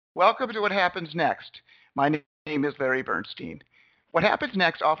Welcome to What Happens Next. My name is Larry Bernstein. What Happens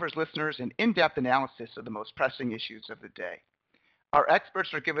Next offers listeners an in-depth analysis of the most pressing issues of the day. Our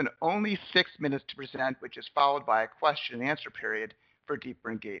experts are given only 6 minutes to present, which is followed by a question and answer period for deeper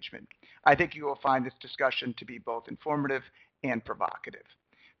engagement. I think you will find this discussion to be both informative and provocative.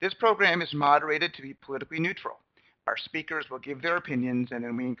 This program is moderated to be politically neutral. Our speakers will give their opinions, and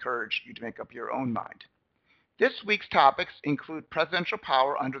then we encourage you to make up your own mind. This week's topics include presidential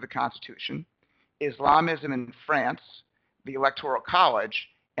power under the Constitution, Islamism in France, the Electoral College,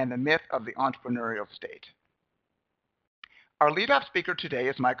 and the myth of the entrepreneurial state. Our leadoff speaker today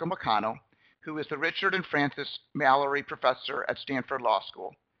is Michael McConnell, who is the Richard and Frances Mallory Professor at Stanford Law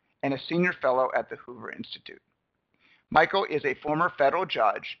School and a senior fellow at the Hoover Institute. Michael is a former federal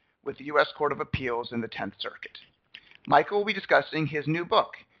judge with the U.S. Court of Appeals in the 10th Circuit. Michael will be discussing his new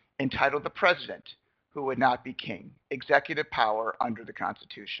book entitled The President Who Would Not Be King: Executive Power Under the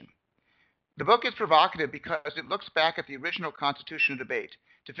Constitution. The book is provocative because it looks back at the original constitutional debate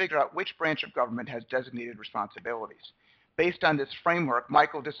to figure out which branch of government has designated responsibilities. Based on this framework,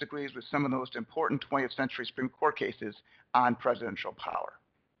 Michael disagrees with some of the most important 20th century Supreme Court cases on presidential power.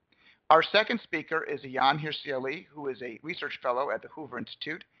 Our second speaker is Ayaan Hirsi Ali, who is a research fellow at the Hoover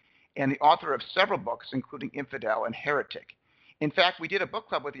Institute and the author of several books, including Infidel and Heretic. In fact, we did a book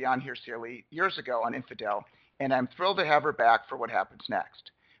club with Ayaan Hirsi Ali years ago on Infidel, and I'm thrilled to have her back for What Happens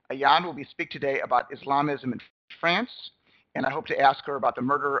Next. Ayaan will speak today about Islamism in France, and I hope to ask her about the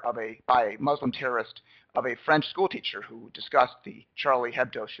murder by a Muslim terrorist of a French schoolteacher who discussed the Charlie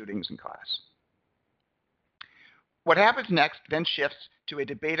Hebdo shootings in class. What Happens Next then shifts to a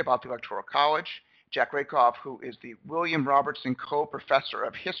debate about the Electoral College. Jack Rakoff, who is the William Robertson Co-Professor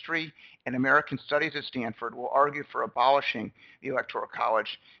of History and American Studies at Stanford, will argue for abolishing the Electoral College,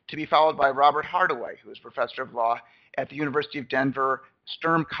 to be followed by Robert Hardaway, who is Professor of Law at the University of Denver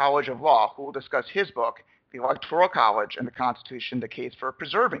Sturm College of Law, who will discuss his book, The Electoral College and the Constitution, the Case for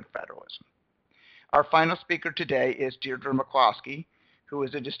Preserving Federalism. Our final speaker today is Deirdre McCloskey, who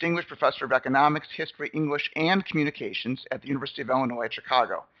is a distinguished professor of economics, history, English, and communications at the University of Illinois at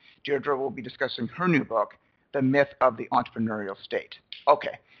Chicago. Deirdre will be discussing her new book, The Myth of the Entrepreneurial State.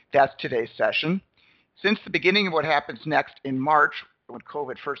 Okay, that's today's session. Since the beginning of What Happens Next in March, when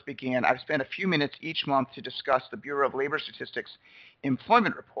COVID first began, I've spent a few minutes each month to discuss the Bureau of Labor Statistics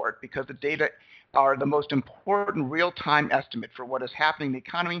employment report because the data are the most important real-time estimate for what is happening in the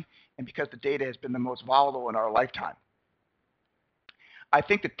economy and because the data has been the most volatile in our lifetime. I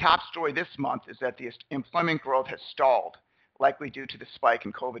think the top story this month is that the employment growth has stalled, likely due to the spike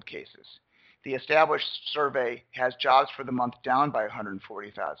in COVID cases. The established survey has jobs for the month down by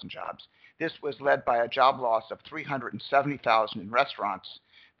 140,000 jobs. This was led by a job loss of 370,000 in restaurants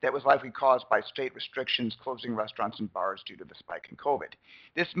that was likely caused by state restrictions closing restaurants and bars due to the spike in COVID.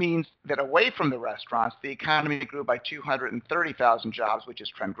 This means that away from the restaurants, the economy grew by 230,000 jobs, which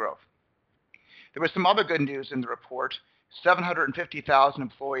is trend growth. There was some other good news in the report. 750,000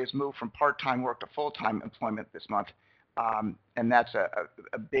 employees moved from part-time work to full-time employment this month, and that's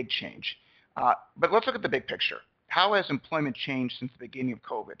a big change. But let's look at the big picture. How has employment changed since the beginning of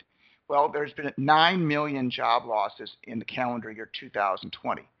COVID? Well, there's been 9 million job losses in the calendar year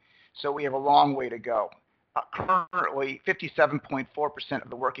 2020, so we have a long way to go. Currently, 57.4% of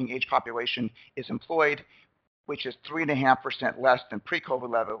the working age population is employed, which is 3.5% less than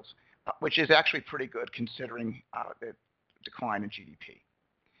pre-COVID levels, which is actually pretty good considering the decline in GDP.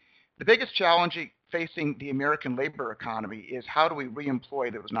 The biggest challenge facing the American labor economy is how do we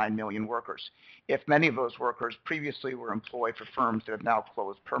reemploy those 9 million workers if many of those workers previously were employed for firms that have now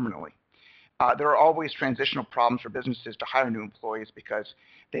closed permanently. There are always transitional problems for businesses to hire new employees because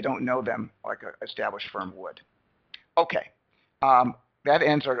they don't know them like an established firm would. Okay, that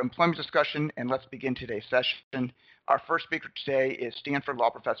ends our employment discussion, and let's begin today's session. Our first speaker today is Stanford Law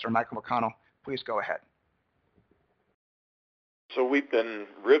Professor Michael McConnell. Please go ahead. So we've been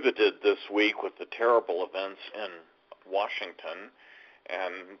riveted this week with the terrible events in Washington,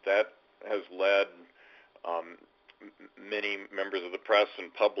 and that has led many members of the press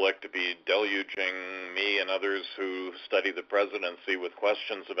and public to be deluging me and others who study the presidency with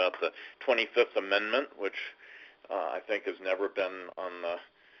questions about the 25th Amendment, which I think has never been on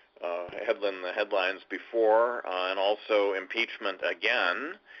the headlines before, and also impeachment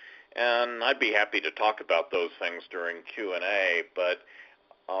again. And I'd be happy to talk about those things during Q&A, but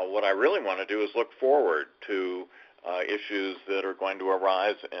what I really want to do is look forward to issues that are going to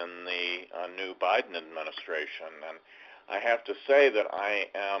arise in the new Biden administration. And I have to say that I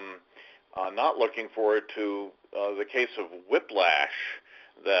am not looking forward to the case of whiplash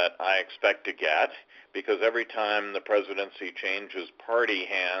that I expect to get, because every time the presidency changes party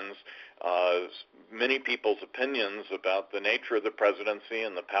hands, many people's opinions about the nature of the presidency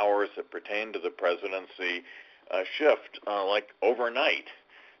and the powers that pertain to the presidency shift like overnight.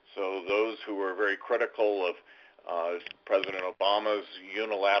 So those who were very critical of President Obama's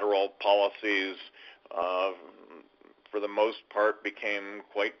unilateral policies, for the most part, became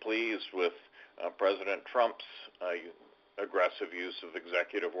quite pleased with President Trump's aggressive use of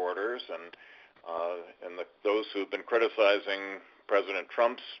executive orders, and those who've been criticizing President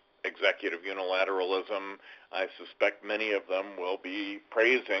Trump's executive unilateralism, I suspect many of them will be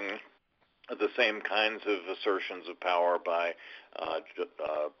praising the same kinds of assertions of power by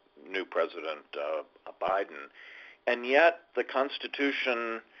new President Biden. And yet the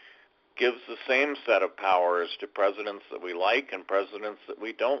Constitution gives the same set of powers to presidents that we like and presidents that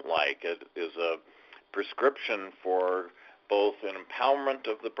we don't like. It is a prescription for both an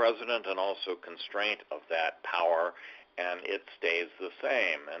empowerment of the president and also constraint of that power, and it stays the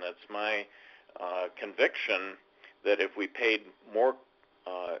same. And it's my conviction that if we paid more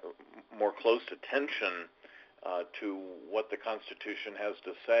close attention to what the Constitution has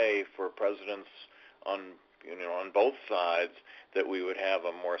to say for presidents on both sides, that we would have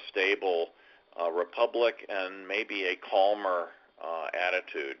a more stable republic and maybe a calmer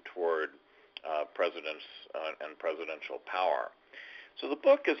attitude toward presidents and presidential power. So the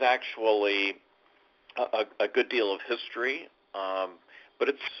book is actually a good deal of history, but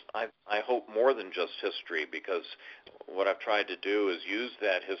it's, I hope, more than just history, because what I've tried to do is use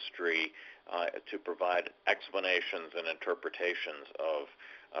that history to provide explanations and interpretations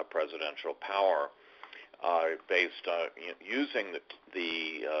of presidential power based using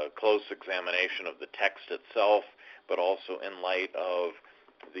the close examination of the text itself, but also in light of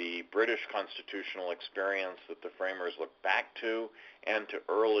the British constitutional experience that the framers looked back to, and to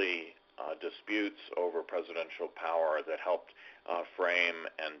early disputes over presidential power that helped frame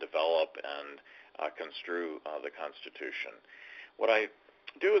and develop and construe the Constitution. What I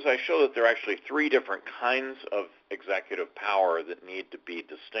do is I show that there are actually three different kinds of executive power that need to be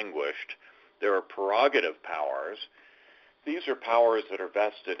distinguished. There are prerogative powers. These are powers that are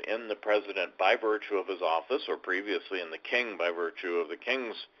vested in the president by virtue of his office, or previously in the king by virtue of the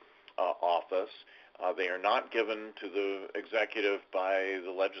king's office. They are not given to the executive by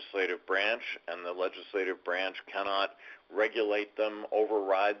the legislative branch, and the legislative branch cannot regulate them,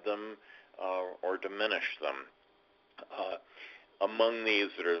 override them, or diminish them. Among these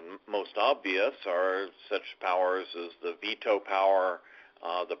that are most obvious are such powers as the veto power,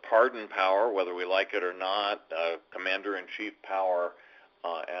 the pardon power, whether we like it or not, commander-in-chief power,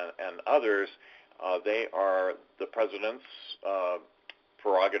 and others. They are the president's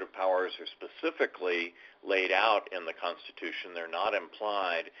prerogative powers are specifically laid out in the Constitution. They're not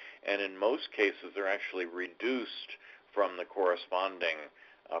implied, and in most cases they're actually reduced from the corresponding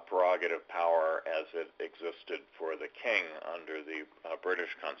prerogative power as it existed for the king under the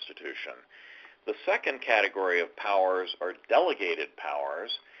British Constitution. The second category of powers are delegated powers.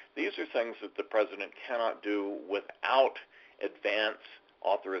 These are things that the president cannot do without advance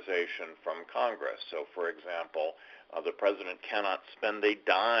authorization from Congress. So, for example, the president cannot spend a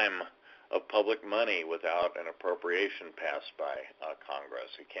dime of public money without an appropriation passed by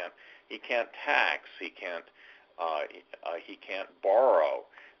Congress. He can't tax. He can't borrow.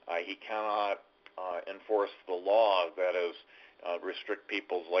 He cannot enforce the law, that is, restrict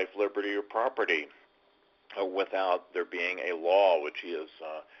people's life, liberty, or property without there being a law which he is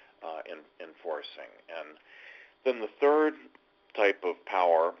enforcing. And then the third type of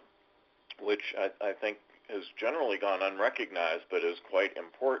power, which I think has generally gone unrecognized but is quite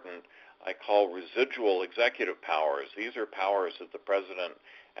important, I call residual executive powers. These are powers that the president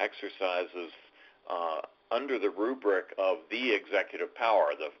exercises under the rubric of the executive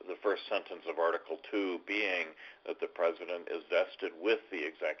power, the first sentence of Article 2 being that the president is vested with the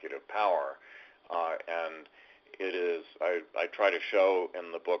executive power. And it is, I try to show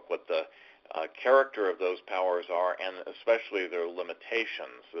in the book what the character of those powers are, and especially their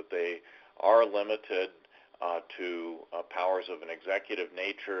limitations, that they are limited to powers of an executive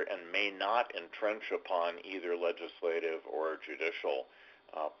nature and may not entrench upon either legislative or judicial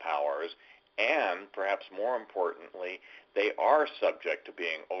powers. And perhaps more importantly, they are subject to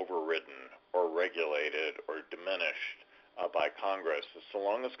being overridden or regulated or diminished by Congress. So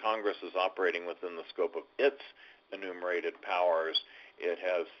long as Congress is operating within the scope of its enumerated powers,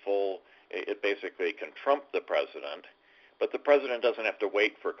 it basically can trump the president, but the president doesn't have to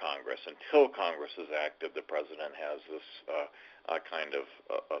wait for Congress. Until Congress is active, the president has this kind of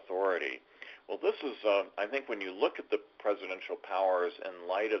authority. Well, this is, I think when you look at the presidential powers in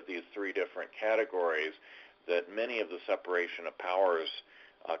light of these three different categories, that many of the separation of powers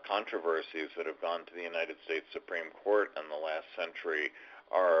controversies that have gone to the United States Supreme Court in the last century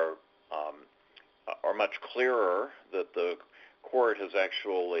are much clearer, that the court has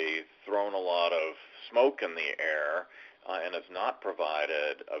actually thrown a lot of smoke in the air and has not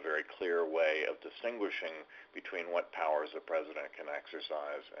provided a very clear way of distinguishing between what powers the president can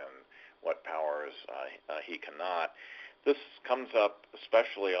exercise and what powers he cannot. This comes up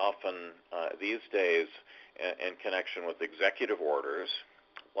especially often these days in connection with executive orders.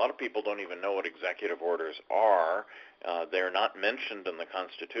 A lot of people don't even know what executive orders are. They're not mentioned in the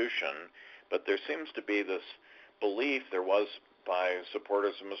Constitution, but there seems to be this belief, there was by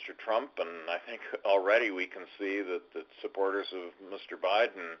supporters of Mr. Trump, and I think already we can see that the supporters of Mr.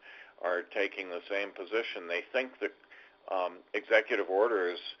 Biden are taking the same position. They think that executive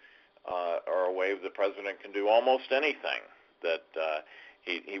orders are a way the president can do almost anything, that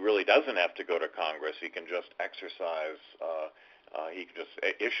he really doesn't have to go to Congress. He can just exercise, he can just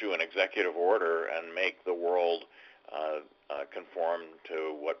issue an executive order and make the world conform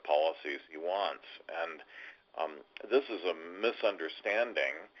to what policies he wants. And this is a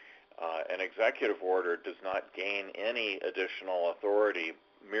misunderstanding. An executive order does not gain any additional authority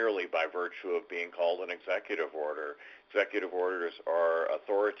merely by virtue of being called an executive order. Executive orders are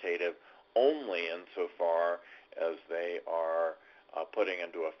authoritative only insofar as they are putting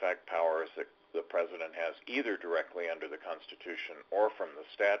into effect powers that the president has either directly under the Constitution or from the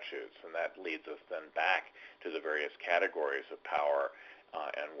statutes, and that leads us then back to the various categories of power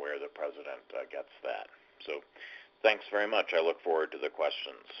and where the president gets that. So thanks very much. I look forward to the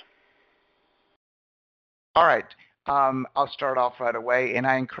questions. All right. I'll start off right away, and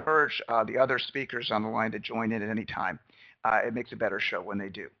I encourage the other speakers on the line to join in at any time. It makes a better show when they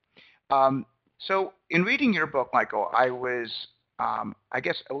do. So in reading your book, Michael, I was, I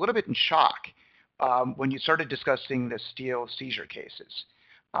guess, a little bit in shock when you started discussing the Steele seizure cases.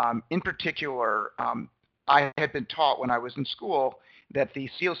 In particular, I had been taught when I was in school that the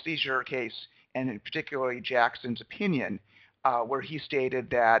Steele seizure case, and in particularly Jackson's opinion, where he stated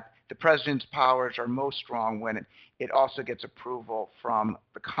that the president's powers are most strong when it also gets approval from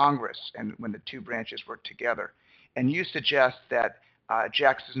the Congress and when the two branches work together. And you suggest that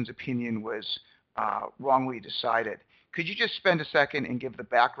Jackson's opinion was wrongly decided. Could you just spend a second and give the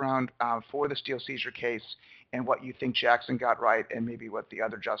background for the Steele seizure case and what you think Jackson got right, and maybe what the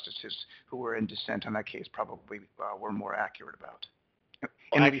other justices who were in dissent on that case probably were more accurate about?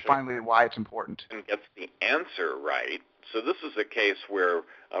 And maybe finally why it's important. And gets the answer right. So this is a case where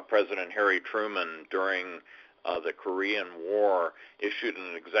President Harry Truman, during the Korean War, issued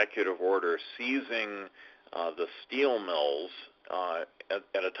an executive order seizing the steel mills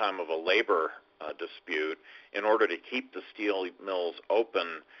at a time of a labor dispute in order to keep the steel mills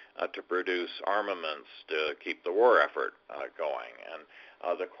open to produce armaments to keep the war effort going.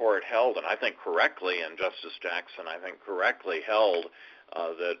 And the court held, and I think correctly, and Justice Jackson, I think correctly held,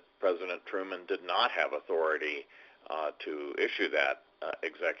 that President Truman did not have authority to issue that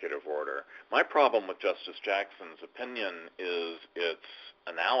executive order. My problem with Justice Jackson's opinion is its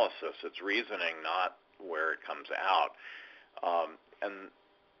analysis, its reasoning, not where it comes out.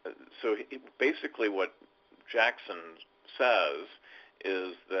 So basically what Jackson says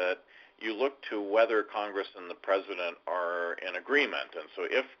is that you look to whether Congress and the president are in agreement. And so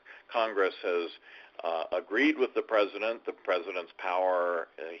if Congress has agreed with the president's power,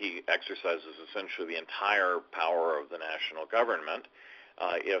 he exercises essentially the entire power of the national government.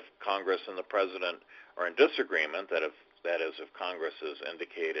 If Congress and the president are in disagreement, that is, if Congress has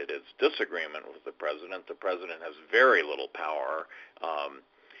indicated its disagreement with the president has very little power.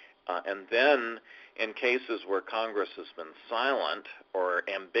 And then in cases where Congress has been silent or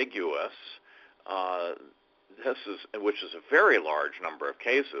ambiguous, which is a very large number of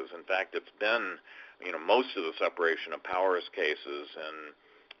cases. In fact, it's been, most of the separation of powers cases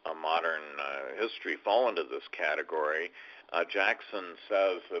in modern history fall into this category. Jackson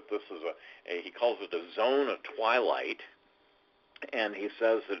says that this is he calls it a zone of twilight, and he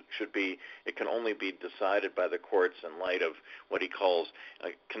says that it can only be decided by the courts in light of what he calls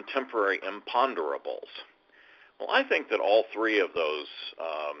contemporary imponderables. Well, I think that all three of those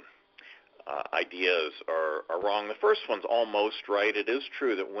ideas are wrong. The first one's almost right. It is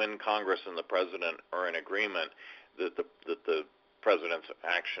true that when Congress and the president are in agreement, that the president's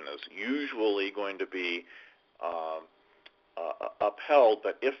action is usually going to be upheld.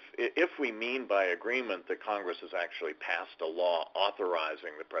 But if we mean by agreement that Congress has actually passed a law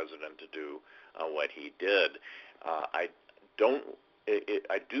authorizing the president to do what he did, I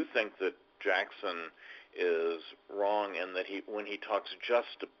do think that Jackson is wrong in that when he talks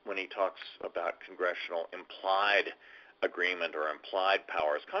about congressional implied agreement or implied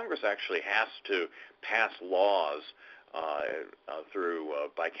powers, Congress actually has to pass laws through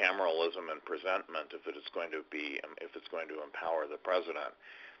bicameralism and presentment if it's going to empower the president.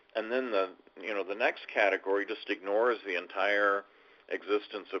 And then the next category just ignores the entire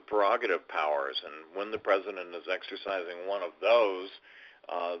existence of prerogative powers, and when the president is exercising one of those,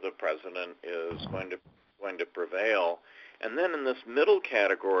 the president is going to prevail. And then in this middle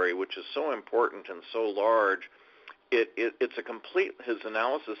category, which is so important and so large, his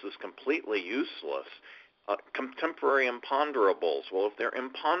analysis is completely useless. Contemporary imponderables. Well, if they're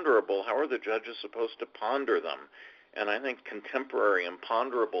imponderable, how are the judges supposed to ponder them? And I think contemporary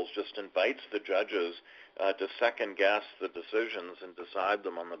imponderables just invites the judges to second-guess the decisions and decide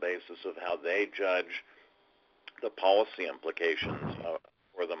them on the basis of how they judge the policy implications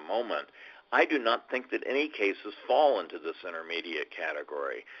for the moment. I do not think that any cases fall into this intermediate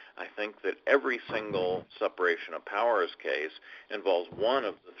category. I think that every single separation of powers case involves one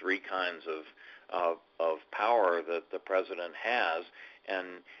of the three kinds of power that the president has,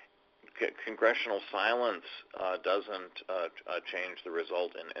 and congressional silence doesn't change the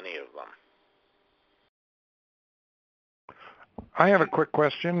result in any of them. I have a quick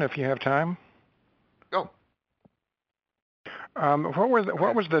question, if you have time. Go. What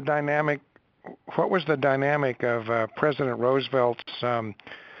was the dynamic of President Roosevelt's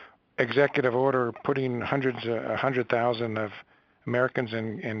executive order putting 100,000 of Americans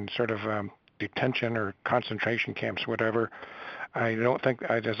in sort of detention or concentration camps, whatever? I don't think,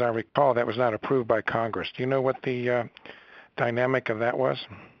 as I recall, that was not approved by Congress. Do you know what the dynamic of that was?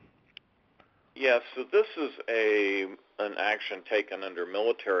 Yes, so this is an action taken under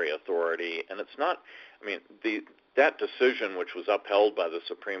military authority, and it's not, that decision, which was upheld by the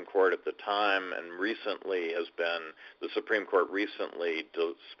Supreme Court at the time and the Supreme Court recently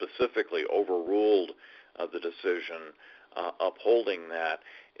specifically overruled the decision upholding that,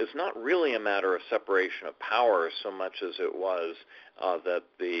 is not really a matter of separation of powers so much as it was that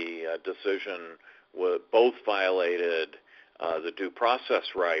the decision both violated the due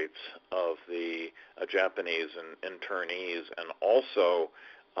process rights of the Japanese internees, and also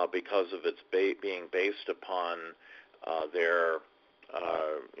because of its being based upon their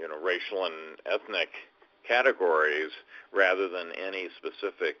racial and ethnic categories rather than any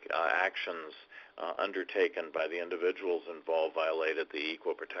specific actions undertaken by the individuals involved violated the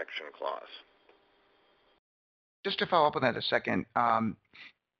Equal Protection Clause. Just to follow up on that a second,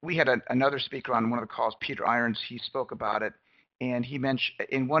 we had another speaker on one of the calls, Peter Irons. He spoke about it, and he mentioned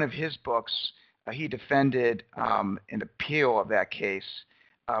in one of his books, he defended an appeal of that case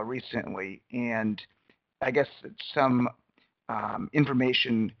recently, and I guess some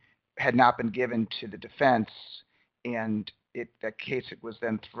information had not been given to the defense, and that case was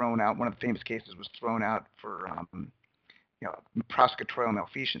then thrown out. One of the famous cases was thrown out for prosecutorial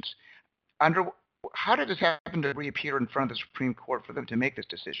malfeasance. How did this happen to reappear in front of the Supreme Court for them to make this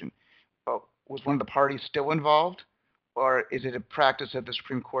decision? Was one of the parties still involved, or is it a practice of the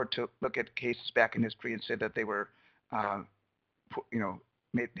Supreme Court to look at cases back in history and say that they were,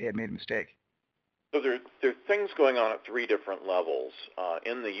 they had made a mistake? So there are things going on at three different levels.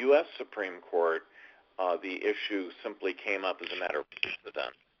 In the U.S. Supreme Court, the issue simply came up as a matter of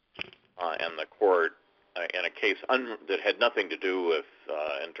precedent, and the court, in a case that had nothing to do with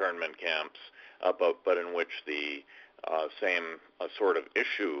internment camps, but in which the same sort of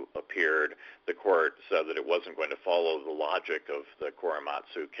issue appeared, the court said that it wasn't going to follow the logic of the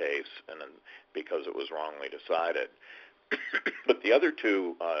Korematsu case, because it was wrongly decided. But the other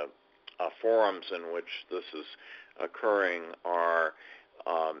two forums in which this is occurring are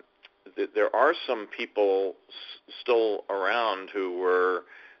there are some people still around who were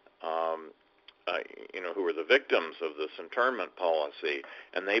who were the victims of this internment policy,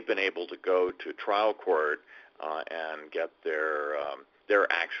 and they've been able to go to trial court and get their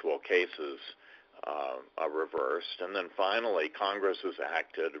actual cases reversed. And then finally, Congress has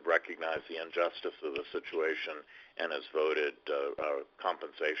acted, recognized the injustice of the situation, and has voted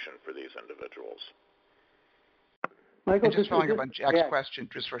compensation for these individuals. Michael, just following up on Jack's question,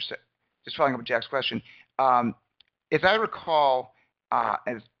 as I recall,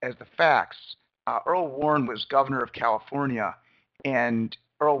 as the facts, Earl Warren was governor of California, and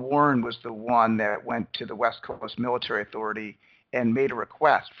Earl Warren was the one that went to the West Coast Military Authority and made a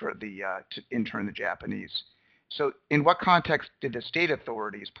request for to intern the Japanese. So in what context did the state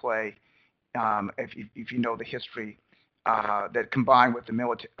authorities play, if you know the history, that combined with the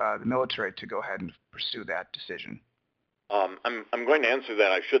military to go ahead and pursue that decision? I'm going to answer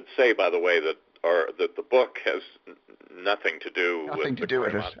that. I should say, by the way, that the book has nothing to do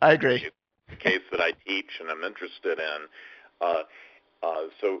with this. I agree. The case that I teach and I'm interested in.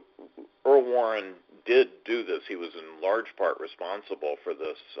 So Earl Warren did do this. He was in large part responsible for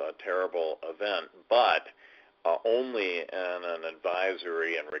this terrible event, but only in an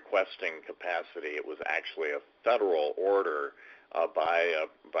advisory and requesting capacity. It was actually a federal order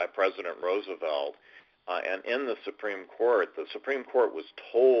by President Roosevelt. And in the Supreme Court was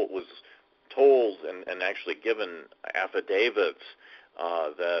told and actually given affidavits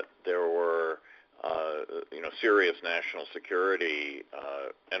that there were serious national security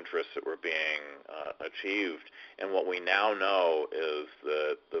interests that were being achieved. And what we now know is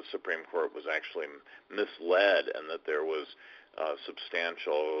that the Supreme Court was actually misled and that there was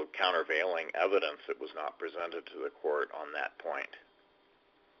substantial countervailing evidence that was not presented to the court on that point.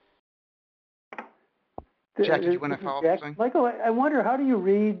 Jack, did you want to follow up something? Michael, I wonder, how do you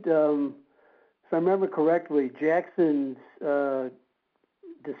read, if I remember correctly, Jackson's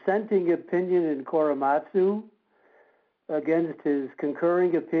dissenting opinion in Korematsu against his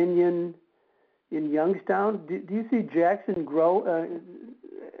concurring opinion in Youngstown? Do you see Jackson grow?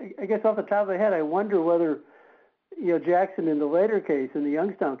 I guess off the top of my head, I wonder whether Jackson in the later case, in the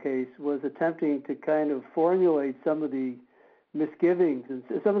Youngstown case, was attempting to kind of formulate some of the misgivings and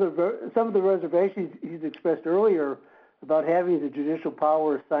some of the reservations he's expressed earlier about having the judicial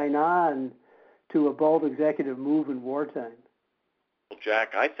power sign on to a bold executive move in wartime. Well,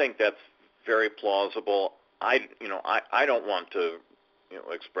 Jack, I think that's very plausible. I don't want to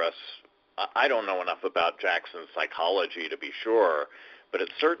express. I don't know enough about Jackson's psychology to be sure, but it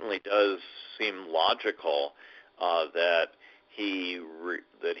certainly does seem logical that he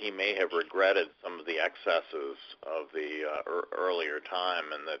may have regretted some of the excesses of the earlier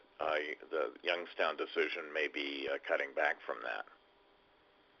time, and that the Youngstown decision may be cutting back from that.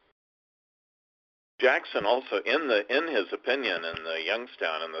 Jackson also, in his opinion in the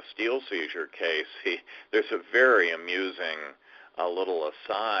Youngstown and the steel seizure case, there's a very amusing little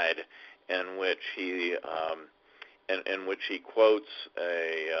aside in which he quotes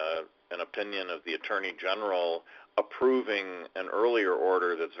an opinion of the Attorney General approving an earlier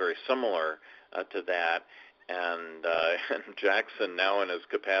order that's very similar to that, and Jackson, now in his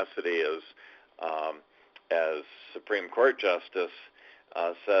capacity as Supreme Court Justice,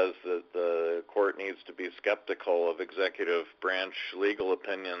 says that the court needs to be skeptical of executive branch legal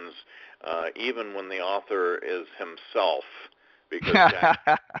opinions, even when the author is himself, because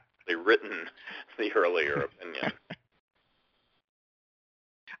Jackson has written the earlier opinion.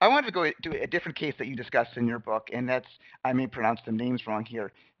 I wanted to go to a different case that you discussed in your book, and that's, I may pronounce the names wrong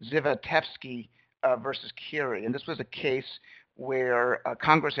here, Zivotevsky versus Curie. And this was a case where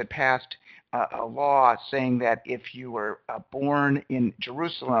Congress had passed a law saying that if you were born in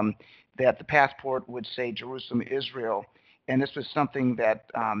Jerusalem, that the passport would say Jerusalem, Israel. And this was something that,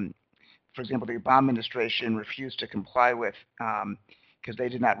 for example, the Obama administration refused to comply with because they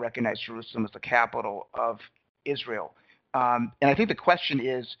did not recognize Jerusalem as the capital of Israel. And I think the question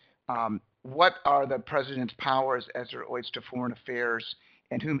is, what are the president's powers as it relates to foreign affairs,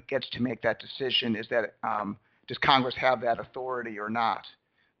 and who gets to make that decision? Is that does Congress have that authority or not?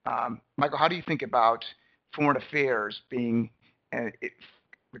 Michael, how do you think about foreign affairs being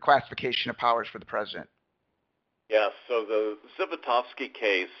the classification of powers for the president? Yes, so the Zivotevsky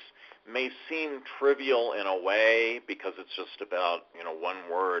case may seem trivial in a way because it's just about one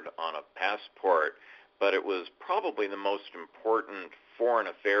word on a passport, but it was probably the most important foreign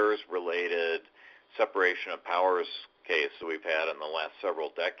affairs-related separation of powers case that we've had in the last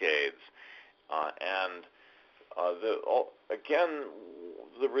several decades. Again,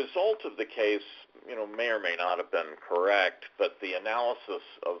 the result of the case, may or may not have been correct, but the analysis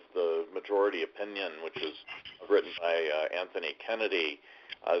of the majority opinion, which is written by Anthony Kennedy,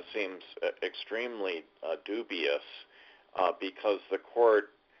 seems extremely dubious because the court,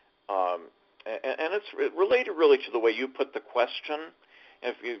 and it's related really to the way you put the question.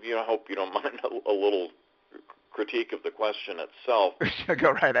 If you hope you don't mind a little critique of the question itself.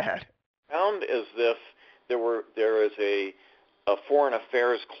 Go right ahead. Found as if there is a foreign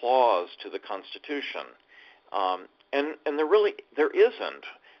affairs clause to the Constitution, and there isn't.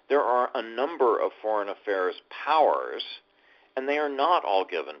 There are a number of foreign affairs powers, and they are not all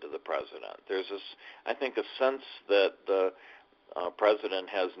given to the president. There's I think, a sense that the president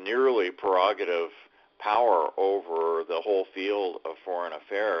has nearly prerogative power over the whole field of foreign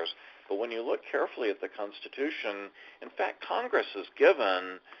affairs. But when you look carefully at the Constitution, in fact, Congress has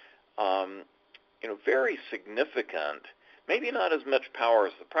given, very significant, maybe not as much power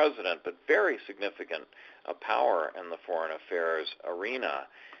as the president, but very significant power in the foreign affairs arena.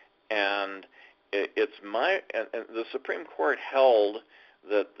 And the Supreme Court held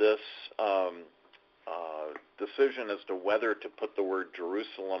that this decision as to whether to put the word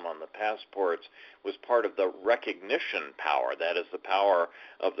Jerusalem on the passports was part of the recognition power. That is the power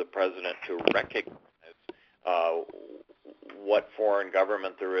of the president to recognize what foreign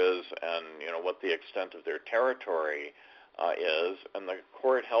government there is and what the extent of their territory is. And the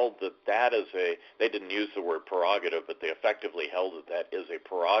court held that is they didn't use the word prerogative, but they effectively held that is a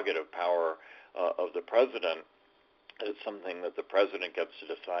prerogative power of the president. It's something that the president gets to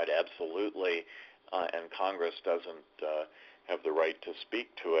decide absolutely, and Congress doesn't have the right to speak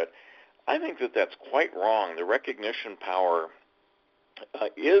to it. I think that that's quite wrong. The recognition power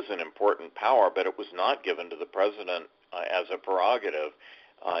is an important power, but it was not given to the president as a prerogative.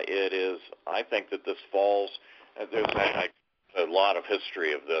 It is. I think that this falls. There's a lot of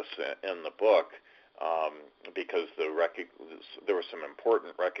history of this in the book because there were some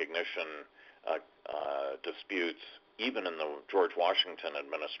important recognition disputes even in the George Washington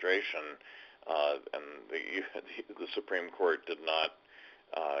administration, and the Supreme Court did not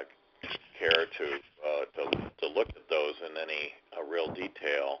care to look at those in any real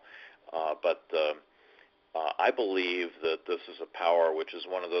detail. But I believe that this is a power which is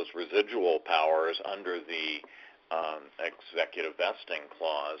one of those residual powers under the executive vesting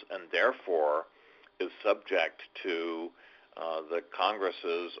clause, and therefore is subject to the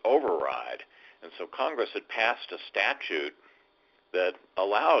Congress's override. And so Congress had passed a statute that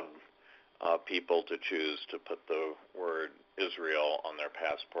allowed people to choose to put the word Israel on their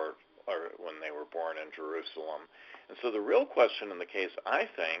passport or when they were born in Jerusalem. And so the real question in the case, I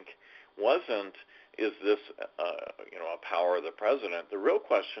think, wasn't, is this a power of the president? The real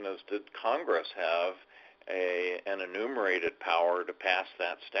question is, did Congress have an enumerated power to pass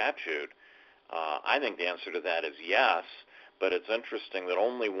that statute? I think the answer to that is yes, but it's interesting that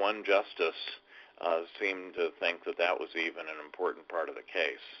only one justice seemed to think that that was even an important part of the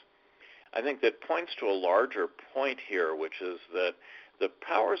case. I think that points to a larger point here, which is that the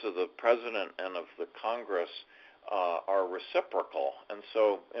powers of the president and of the Congress are reciprocal. And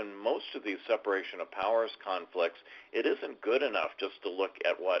so in most of these separation of powers conflicts, it isn't good enough just to look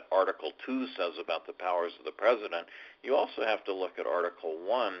at what Article 2 says about the powers of the president. You also have to look at Article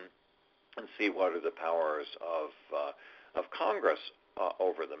 1 and see what are the powers of Congress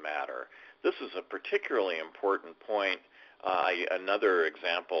over the matter. This is a particularly important point. Another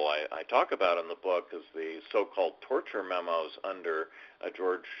example I talk about in the book is the so-called torture memos under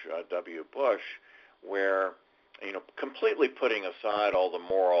George W. Bush, where, completely putting aside all the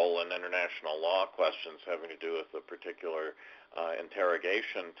moral and international law questions having to do with the particular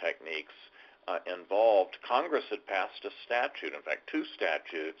interrogation techniques involved, Congress had passed a statute, in fact, two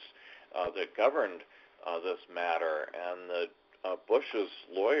statutes that governed this matter, and Bush's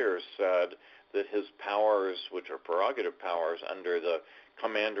lawyers said that his powers, which are prerogative powers under the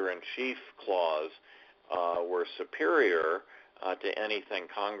Commander-in-Chief clause, were superior to anything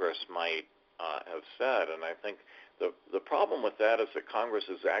Congress might have said. And I think the problem with that is that Congress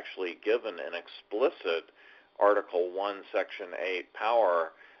is actually given an explicit Article 1, Section 8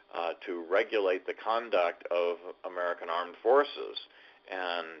 power to regulate the conduct of American armed forces.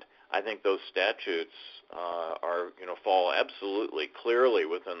 And I think those statutes fall absolutely clearly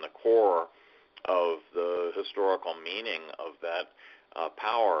within the core of the historical meaning of that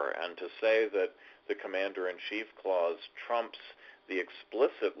power. And to say that the Commander-in-Chief clause trumps the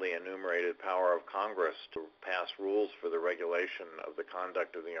explicitly enumerated power of Congress to pass rules for the regulation of the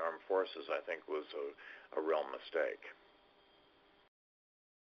conduct of the armed forces, I think was a real mistake.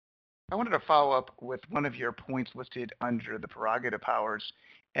 I wanted to follow up with one of your points listed under the prerogative powers,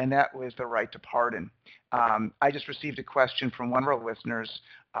 and that was the right to pardon. I just received a question from one of our listeners,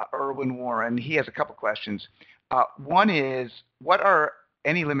 Erwin Warren. He has a couple questions. One is, what are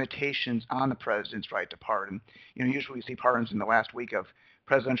any limitations on the president's right to pardon? Usually we see pardons in the last week of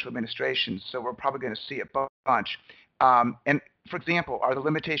presidential administrations, so we're probably going to see a bunch. And for example, are the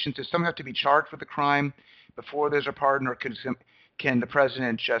limitations, does someone have to be charged with a crime before there's a pardon, or can the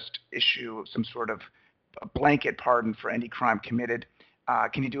president just issue some sort of a blanket pardon for any crime committed?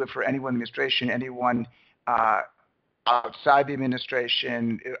 Can you do it for anyone in the administration, anyone outside the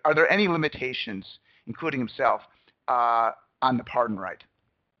administration? Are there any limitations, including himself, on the pardon right?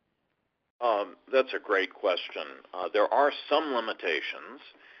 That's a great question. There are some limitations.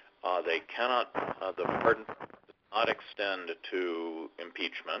 The pardon does not extend to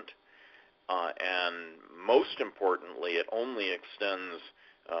impeachment. And most importantly, it only extends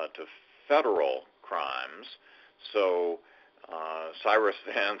to federal crimes. So Cyrus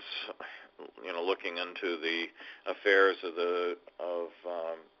Vance, looking into the affairs of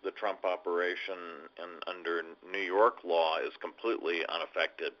the Trump operation and under New York law is completely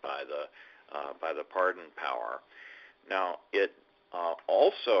unaffected by the pardon power. Now, it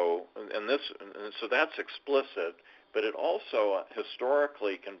also, so that's explicit, but it also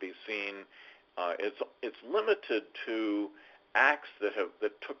historically can be seen. It's limited to acts that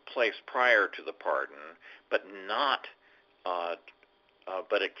took place prior to the pardon, but not.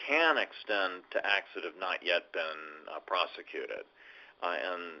 But it can extend to acts that have not yet been prosecuted,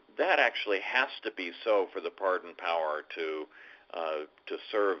 and that actually has to be so for the pardon power to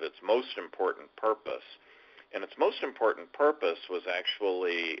serve its most important purpose. And its most important purpose was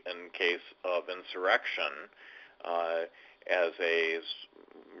actually in case of insurrection, as a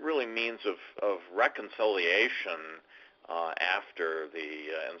really means of reconciliation after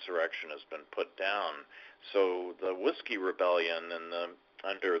the insurrection has been put down. So the Whiskey Rebellion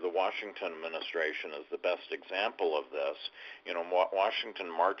under the Washington administration is the best example of this. Washington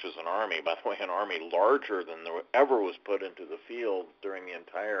marches an army, by the way, an army larger than there ever was put into the field during the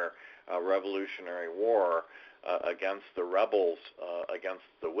entire Revolutionary War against the rebels, against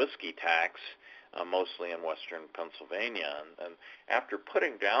the whiskey tax, mostly in western Pennsylvania. And after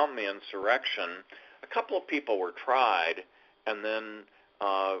putting down the insurrection, a couple of people were tried, and then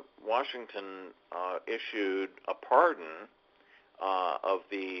Washington issued a pardon of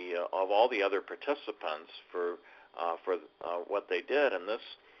all the other participants for what they did, and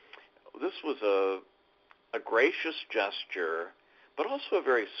this was a gracious gesture, but also a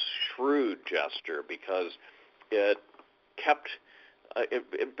very shrewd gesture, because it kept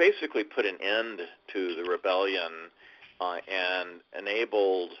it basically put an end to the rebellion and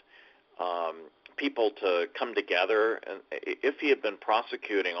enabled people to come together. And if he had been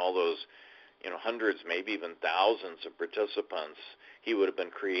prosecuting all those, hundreds, maybe even thousands of participants, he would have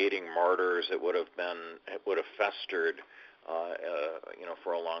been creating martyrs. It would have festered,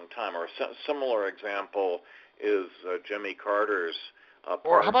 for a long time. Or a similar example is Jimmy Carter's.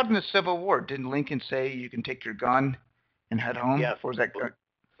 Or how about in the Civil War? Didn't Lincoln say you can take your gun and head home? Yes. Or was that?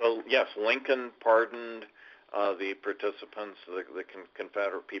 Well, yes, Lincoln pardoned the participants, the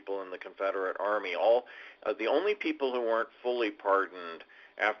Confederate people in the Confederate Army. The only people who weren't fully pardoned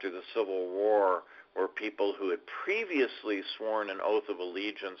after the Civil War were people who had previously sworn an oath of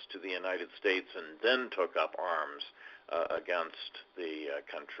allegiance to the United States and then took up arms against the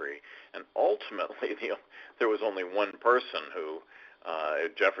country. And ultimately, there was only one person who,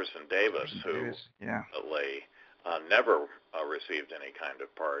 Jefferson Davis, who never received any kind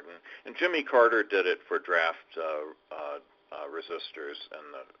of pardon. And Jimmy Carter did it for draft resistors in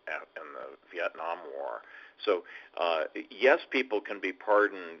the Vietnam War. So, yes, people can be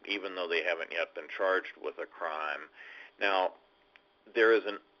pardoned even though they haven't yet been charged with a crime. Now, there is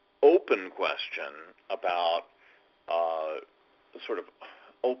an open question about sort of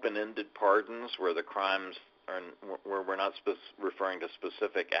open-ended pardons where the crimes where we're not referring to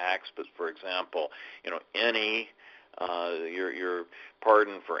specific acts, but for example, any your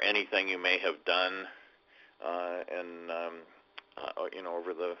pardon for anything you may have done,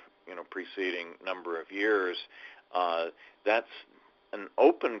 over the preceding number of years. That's an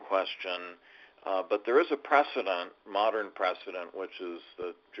open question, but there is a precedent, modern precedent, which is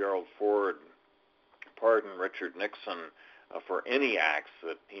the Gerald Ford pardon Richard Nixon for any acts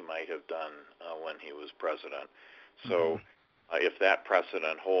that he might have done when he was president. So if that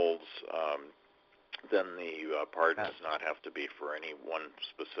precedent holds, then the pardon does not have to be for any one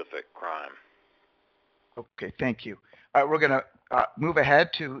specific crime. Okay, thank you. All right, we're going to move ahead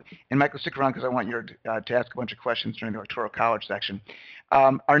and Michael, stick around because I want you to ask a bunch of questions during the Electoral College section.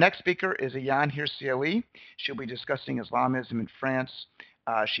 Our next speaker is Ayaan Hirsi Ali. She'll be discussing Islamism in France.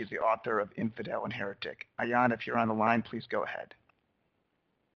 She's the author of Infidel and Heretic. Ayaan, if you're on the line, please go ahead.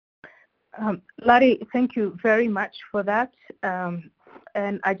 Larry, thank you very much for that.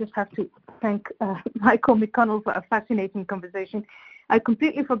 And I just have to thank Michael McConnell for a fascinating conversation. I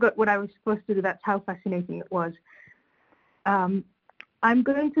completely forgot what I was supposed to do. That's how fascinating it was. I'm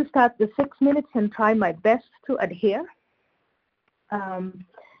going to start the 6 minutes and try my best to adhere.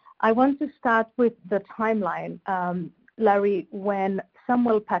 I want to start with the timeline. Larry, when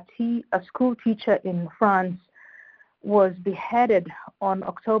Samuel Paty, a school teacher in France, was beheaded on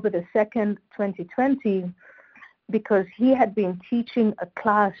October the 2nd, 2020, because he had been teaching a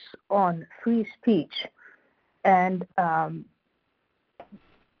class on free speech, and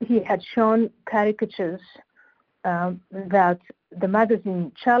he had shown caricatures that the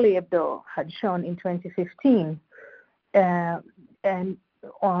magazine Charlie Hebdo had shown in 2015, and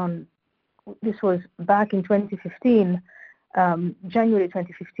this was back in 2015. January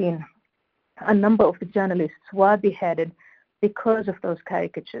 2015, a number of the journalists were beheaded because of those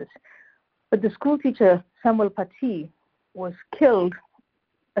caricatures. But the school teacher, Samuel Paty, was killed,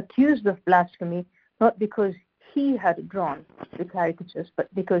 accused of blasphemy, not because he had drawn the caricatures,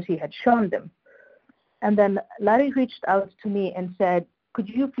 but because he had shown them. And then Larry reached out to me and said, could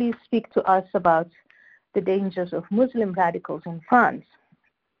you please speak to us about the dangers of Muslim radicals in France?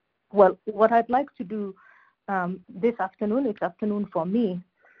 Well, what I'd like to do this afternoon, it's afternoon for me,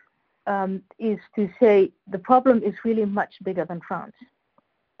 is to say the problem is really much bigger than France,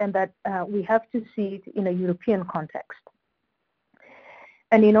 and that we have to see it in a European context.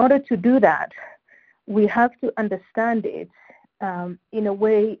 And in order to do that, we have to understand it in a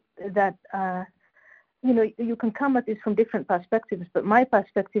way that, you can come at this from different perspectives, but my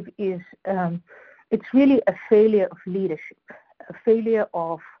perspective is it's really a failure of leadership, a failure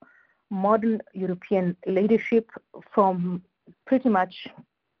of modern European leadership from pretty much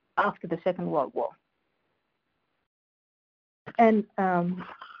after the Second World War. And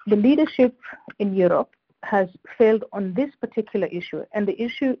the leadership in Europe has failed on this particular issue. And the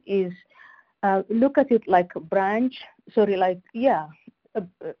issue is, look at it like a branch,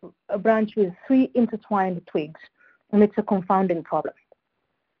 a branch with three intertwined twigs, and it's a confounding problem.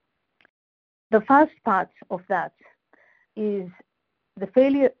 The first part of that is the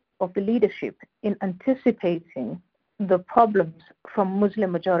failure of the leadership in anticipating the problems from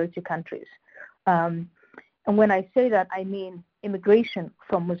Muslim majority countries. And when I say that, I mean immigration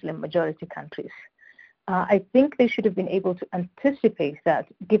from Muslim majority countries. I think they should have been able to anticipate that,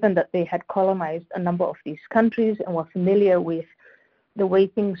 given that they had colonized a number of these countries and were familiar with the way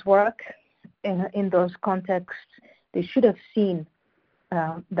things work in those contexts. They should have seen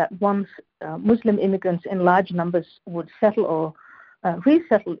that once Muslim immigrants in large numbers would settle or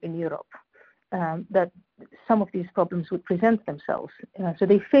resettle in Europe, that some of these problems would present themselves. So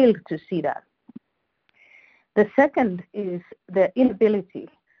they failed to see that. The second is their inability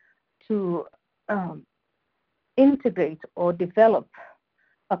to integrate or develop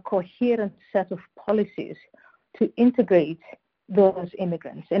a coherent set of policies to integrate those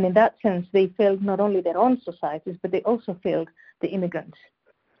immigrants. And in that sense, they failed not only their own societies, but they also failed the immigrants.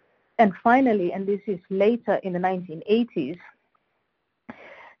 And finally, and this is later in the 1980s,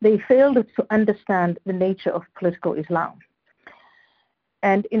 they failed to understand the nature of political Islam.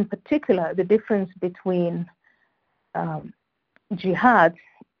 And in particular, the difference between jihad,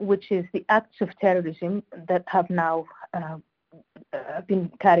 which is the acts of terrorism that have now been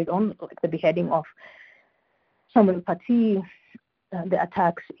carried on, like the beheading of Samuel Paty, the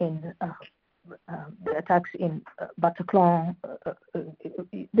attacks in Bataclan.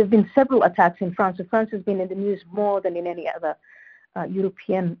 There have been several attacks in France. So France has been in the news more than in any other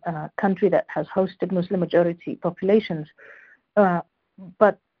European country that has hosted Muslim majority populations.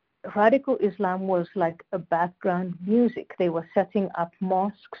 But radical Islam was like a background music. They were setting up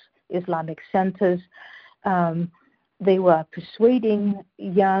mosques, Islamic centers. They were persuading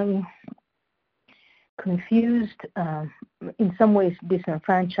young, confused, in some ways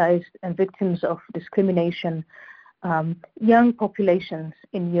disenfranchised and victims of discrimination, young populations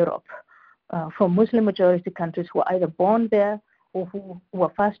in Europe from Muslim majority countries who were either born there or who were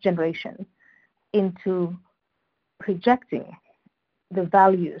first generation into rejecting the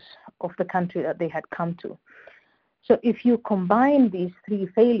values of the country that they had come to. So if you combine these three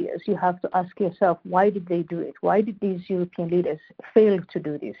failures, you have to ask yourself, why did they do it? Why did these European leaders fail to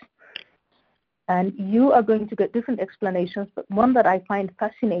do this? And you are going to get different explanations, but one that I find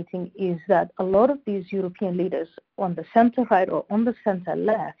fascinating is that a lot of these European leaders on the center right or on the center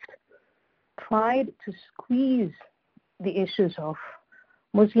left tried to squeeze the issues of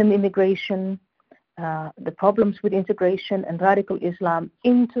Muslim immigration, the problems with integration and radical Islam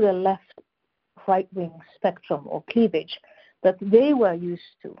into the left right-wing spectrum or cleavage that they were used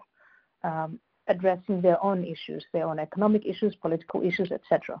to addressing their own issues, their own economic issues, political issues,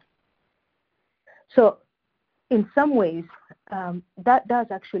 etc. So in some ways, that does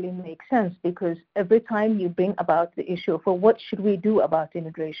actually make sense, because every time you bring about the issue of, well, what should we do about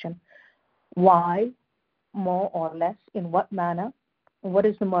immigration? Why, more or less, in what manner? What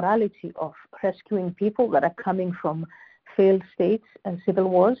is the morality of rescuing people that are coming from failed states and civil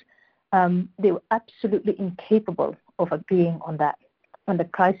wars? They were absolutely incapable of agreeing on that. And the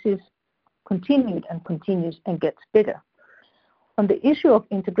crisis continued and continues and gets bigger. On the issue of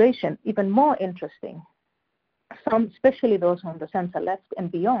integration, even more interesting, some, especially those on the center left and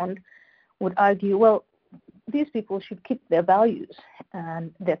beyond, would argue, well, these people should keep their values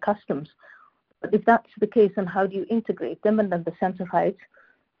and their customs. But if that's the case, then how do you integrate them? And then the center right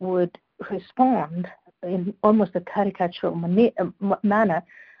would respond in almost a caricatural manner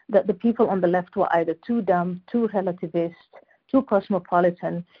that the people on the left were either too dumb, too relativist, too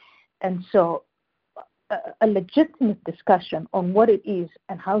cosmopolitan. And so a legitimate discussion on what it is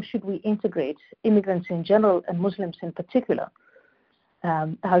and how should we integrate immigrants in general and Muslims in particular.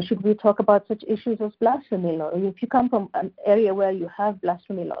 How should we talk about such issues as blasphemy law? If you come from an area where you have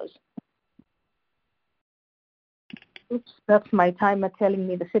blasphemy laws. Oops, that's my timer telling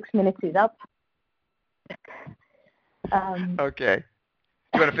me the 6 minutes is up. Okay.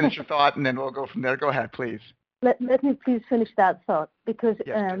 You want to finish your thought, and then we'll go from there? Go ahead, please. Let me please finish that thought, because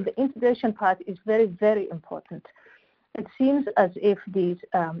Yes, the integration part is very, very important. It seems as if the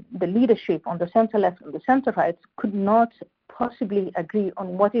leadership on the center-left and the center-right could not possibly agree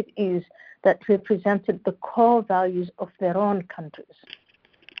on what it is that represented the core values of their own countries.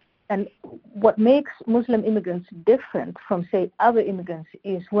 And what makes Muslim immigrants different from, say, other immigrants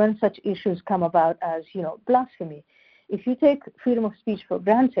is when such issues come about as, blasphemy. If you take freedom of speech for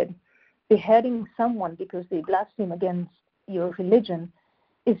granted, beheading someone because they blaspheme against your religion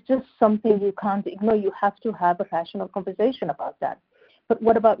is just something you can't ignore. You have to have a rational conversation about that. But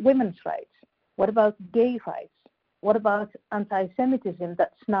what about women's rights? What about gay rights? What about anti-Semitism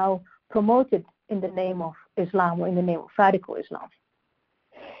that's now promoted in the name of Islam or in the name of radical Islam?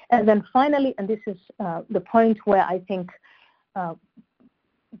 And then finally, and this is the point where I think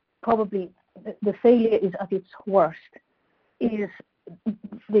probably the failure is at its worst, is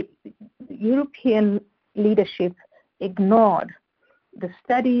the European leadership ignored the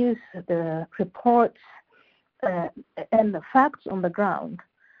studies, the reports, and the facts on the ground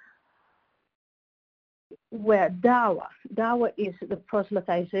where dawah is the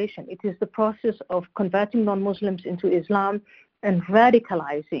proselytization. It is the process of converting non-Muslims into Islam and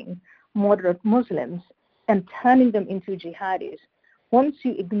radicalizing moderate Muslims and turning them into jihadis. Once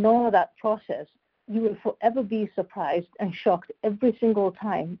you ignore that process, you will forever be surprised and shocked every single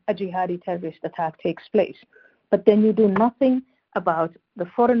time a jihadi terrorist attack takes place. But then you do nothing about the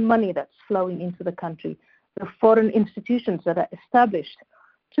foreign money that's flowing into the country, the foreign institutions that are established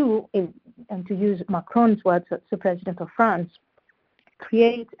to, and to use Macron's words, that's the president of France,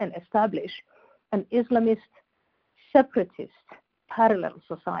 create and establish an Islamist, separatist, parallel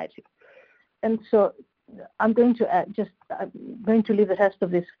society. And so I'm going to leave the rest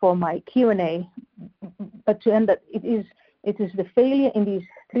of this for my Q&A, but to end that, it is the failure in these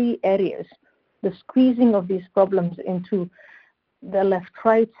three areas, the squeezing of these problems into the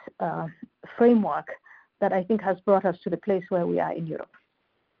left-right framework, that I think has brought us to the place where we are in Europe.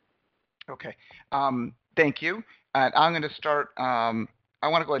 Okay. Thank you. And I'm going to start. I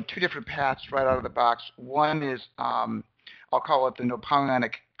want to go in two different paths right out of the box. One is I'll call it the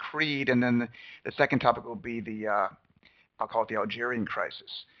Napoleonic Creed, and then the second topic will be the I'll call it the Algerian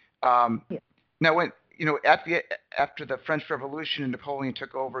crisis. Yeah. Now, when after the French Revolution and Napoleon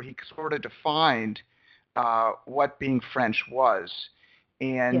took over, he sort of defined what being French was,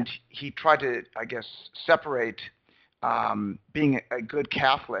 and he tried to, I guess, separate being a good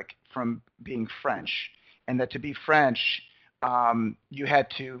Catholic from being French, and that to be French, you had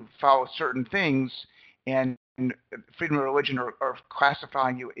to follow certain things, and freedom of religion or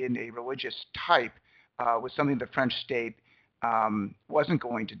classifying you in a religious type was something the French state wasn't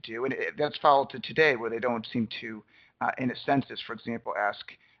going to do. And that's followed to today, where they don't seem to, in a census, for example, ask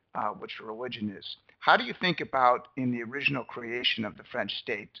which religion is. How do you think about in the original creation of the French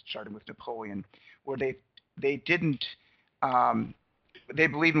state, starting with Napoleon, where they didn't, they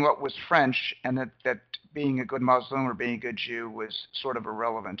believed in what was French, and that being a good Muslim or being a good Jew was sort of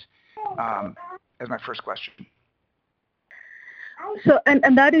irrelevant? As my first question. So,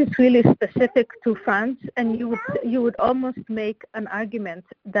 and that is really specific to France, and you would almost make an argument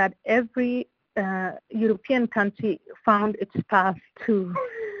that every European country found its path to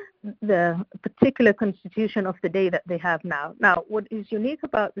the particular constitution of the day that they have now. Now, what is unique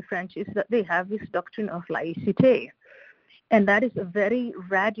about the French is that they have this doctrine of laïcité, and that is a very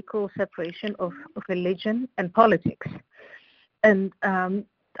radical separation of religion and politics. And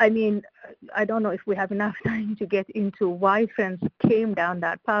I mean, I don't know if we have enough time to get into why France came down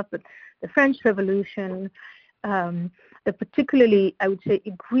that path, but the French Revolution, the particularly, I would say,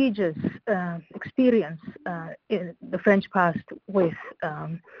 egregious experience in the French past with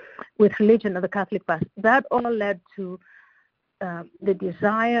religion of the Catholic past, that all led to the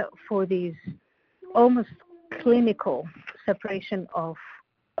desire for these almost clinical separation of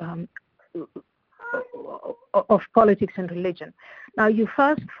politics and religion. Now you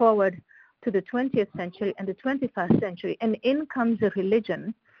fast forward to the 20th century and the 21st century, and in comes a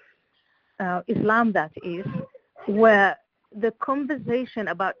religion, Islam that is, where the conversation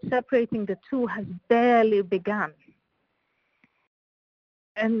about separating the two has barely begun.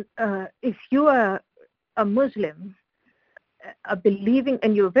 And if you are a Muslim, a believing,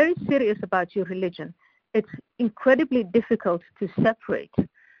 and you're very serious about your religion, it's incredibly difficult to separate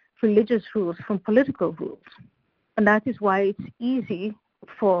religious rules from political rules. And that is why it's easy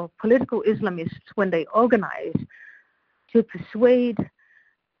for political Islamists, when they organize, to persuade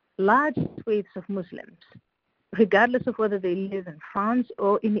large swathes of Muslims, regardless of whether they live in France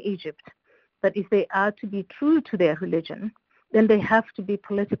or in Egypt, that if they are to be true to their religion, then they have to be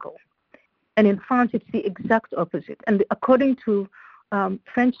political. And in France, it's the exact opposite. And according to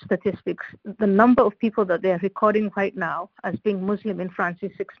French statistics, the number of people that they're recording right now as being Muslim in France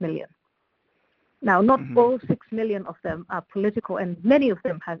is 6 million. Now, not all 6 million of them are political, and many of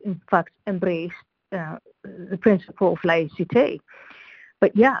them have, in fact, embraced the principle of laïcité.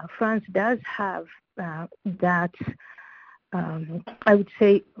 But yeah, France does have that, I would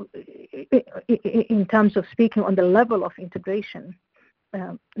say, in terms of speaking on the level of integration,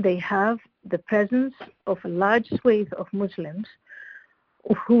 they have the presence of a large swathe of Muslims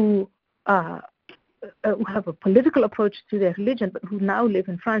who have a political approach to their religion, but who now live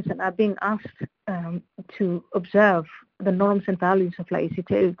in France and are being asked to observe the norms and values of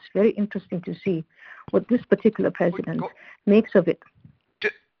laïcité. It's very interesting to see what this particular president makes of it.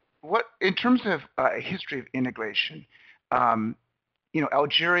 What, in terms of a history of integration,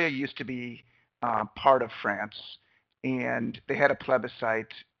 Algeria used to be part of France, and they had a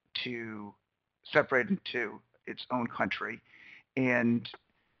plebiscite to separate into its own country, and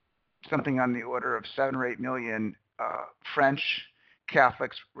something on the order of 7 or 8 million French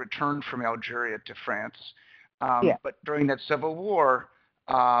Catholics returned from Algeria to France. But during that civil war,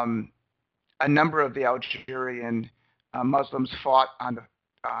 a number of the Algerian Muslims fought on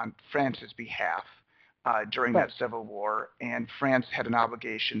France's behalf during that civil war, and France had an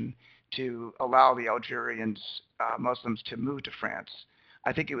obligation to allow the Algerians Muslims to move to France.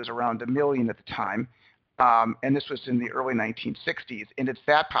 I think it was around 1 million at the time. And this was in the early 1960s, and it's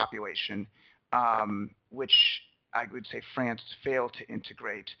that population which I would say France failed to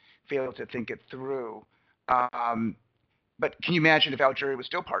integrate, failed to think it through. But can you imagine if Algeria was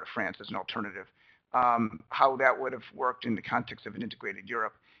still part of France as an alternative, how that would have worked in the context of an integrated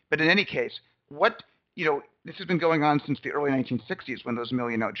Europe? But in any case, this has been going on since the early 1960s when those 1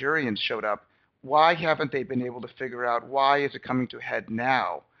 million Algerians showed up. Why haven't they been able to figure out, why is it coming to a head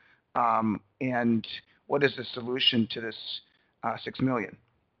now? And what is the solution to this 6 million?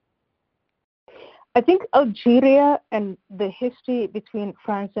 I think Algeria and the history between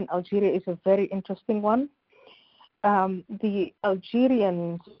France and Algeria is a very interesting one. The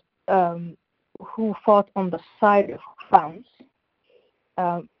Algerians who fought on the side of France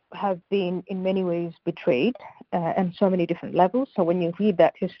have been in many ways betrayed on so many different levels. So when you read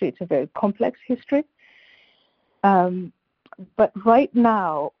that history, it's a very complex history. But right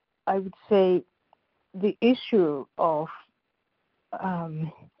now, I would say the issue of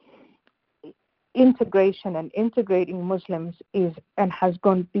integration and integrating Muslims is and has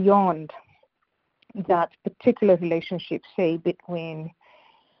gone beyond that particular relationship, say, between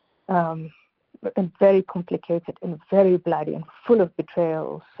and very complicated and very bloody and full of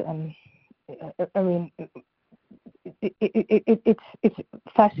betrayals. And I mean, it's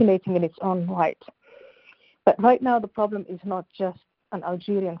fascinating in its own right. But right now, the problem is not just an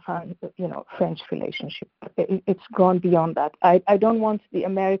Algerian-French relationship. It's gone beyond that. I don't want the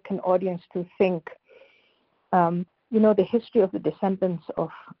American audience to think, the history of the descendants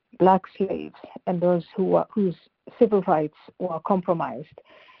of black slaves and those whose civil rights were compromised,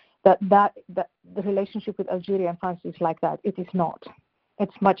 that the relationship with Algeria and France is like that. It is not.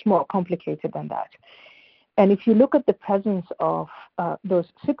 It's much more complicated than that. And if you look at the presence of those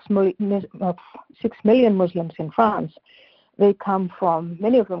 6 million Muslims in France,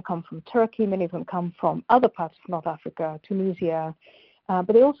 many of them come from Turkey, many of them come from other parts of North Africa, Tunisia,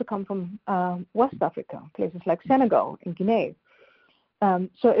 but they also come from West Africa, places like Senegal and Guinea.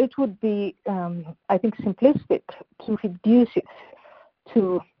 So it would be, I think, simplistic to reduce it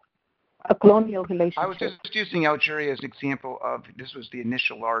to a colonial relationship. I was just using Algeria as an example of this was the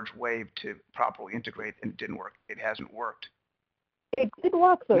initial large wave to properly integrate, and it didn't work. It hasn't worked. It did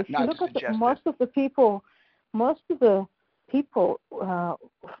work, though. If you look at most of the people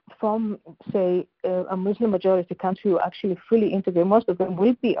from, say, a Muslim majority country who actually fully integrate, most of them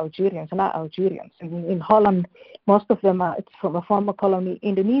will be Algerians and not Algerians. In Holland, most of them are from a former colony,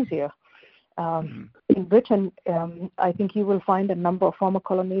 Indonesia. In Britain, I think you will find a number of former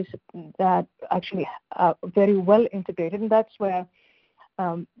colonies that actually are very well integrated, and that's where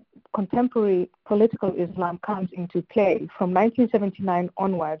contemporary political Islam comes into play, from 1979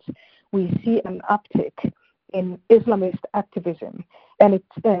 onwards, we see an uptick in Islamist activism. And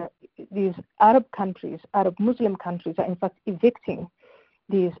these Arab Muslim countries are in fact evicting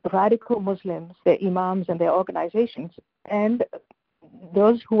these radical Muslims, their imams and their organizations, and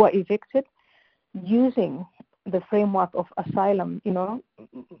those who are evicted, using the framework of asylum,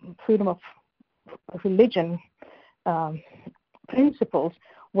 freedom of religion principles,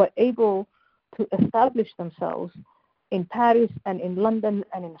 were able to establish themselves in Paris and in London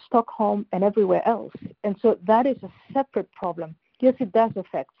and in Stockholm and everywhere else. And so that is a separate problem. Yes, it does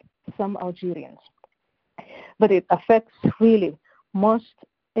affect some Algerians, but it affects really most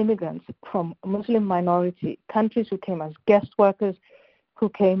immigrants from Muslim minority countries who came as guest workers, who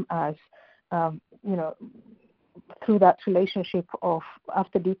came as, through that relationship of,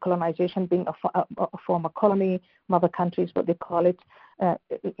 after decolonization, being a former colony, mother countries, what they call it,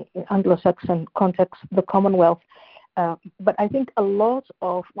 Anglo-Saxon context, the Commonwealth. But I think a lot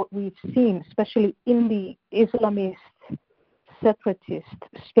of what we've seen, especially in the Islamist separatist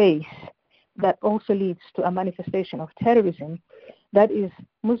space, that also leads to a manifestation of terrorism, that is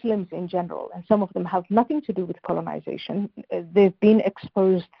Muslims in general, and some of them have nothing to do with colonization. They've been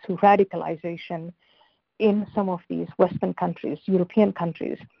exposed to radicalization in some of these Western countries, European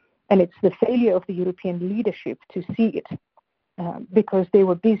countries, and it's the failure of the European leadership to see it because they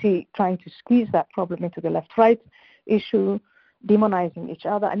were busy trying to squeeze that problem into the left-right issue, demonizing each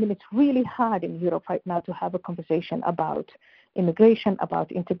other. I mean, it's really hard in Europe right now to have a conversation about immigration,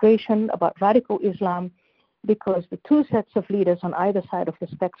 about integration, about radical Islam, because the two sets of leaders on either side of the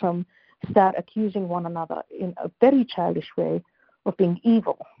spectrum start accusing one another in a very childish way of being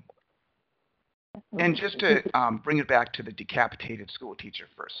evil. And just to bring it back to the decapitated school teacher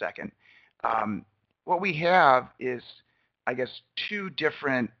for a second, what we have is, I guess, two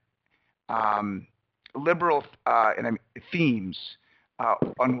different liberal themes.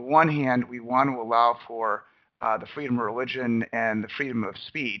 On one hand, we want to allow for the freedom of religion and the freedom of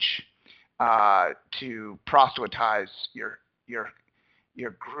speech to proselytize your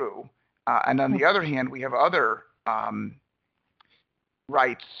guru, and on the other hand, we have other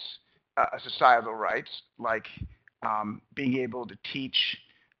rights, societal rights, like being able to teach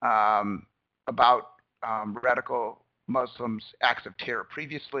about radical Muslims' acts of terror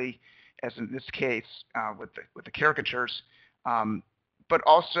previously, as in this case with the caricatures, but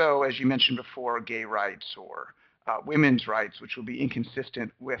also, as you mentioned before, gay rights or women's rights, which will be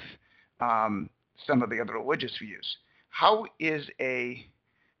inconsistent with some of the other religious views. How is a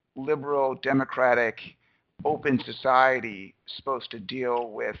liberal, democratic, open society supposed to deal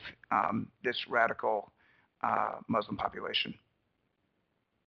with this radical Muslim population?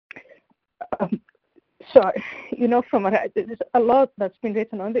 So, there's a lot that's been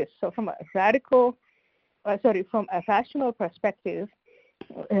written on this. So from a rational perspective,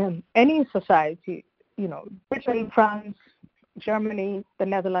 any society, Britain, France, Germany, the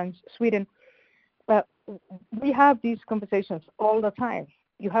Netherlands, Sweden, we have these conversations all the time.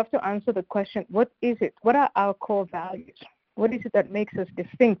 You have to answer the question, what is it? What are our core values? What is it that makes us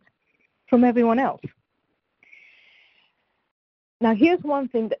distinct from everyone else? Now, here's one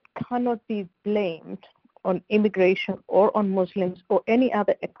thing that cannot be blamed on immigration or on Muslims or any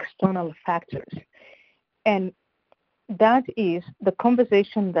other external factors. And that is the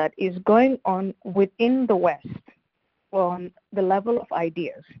conversation that is going on within the West on the level of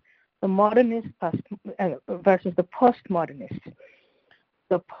ideas, the modernist versus the postmodernist.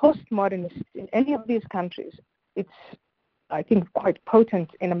 The postmodernists in any of these countries, it's, I think, quite potent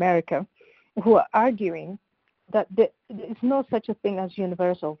in America, who are arguing that there is no such a thing as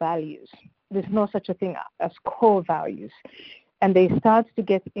universal values. There's no such a thing as core values. And they start to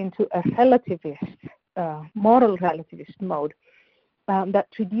get into a relativist, moral relativist mode that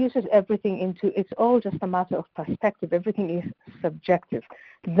reduces everything into it's all just a matter of perspective. Everything is subjective.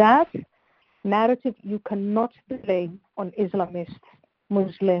 That narrative you cannot blame on Islamists,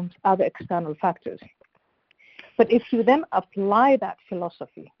 Muslims, other external factors. But if you then apply that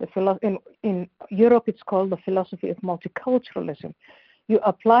philosophy, in Europe it's called the philosophy of multiculturalism, you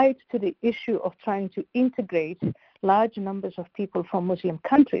apply it to the issue of trying to integrate large numbers of people from Muslim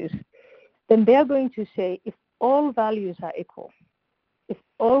countries, then they're going to say if all values are equal, if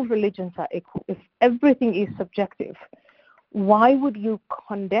all religions are equal, if everything is subjective, why would you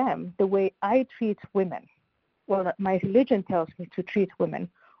condemn the way I treat women? Well, that my religion tells me to treat women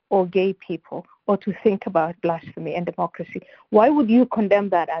or gay people or to think about blasphemy and democracy. Why would you condemn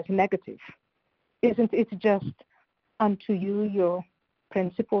that as negative? Isn't it just unto you your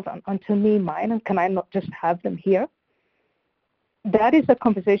principles and unto me mine, and can I not just have them here? that is a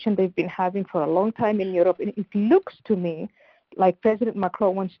conversation they've been having for a long time in Europe, and it looks to me like President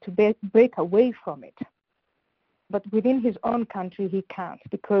Macron wants to break away from it. But within his own country, he can't,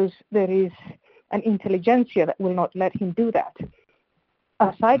 because there is an intelligentsia that will not let him do that.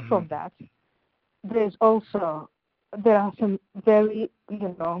 Aside from that, there are some very,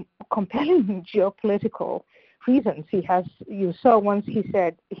 compelling geopolitical reasons. You saw once he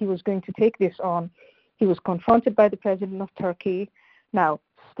said he was going to take this on, he was confronted by the president of Turkey. Now,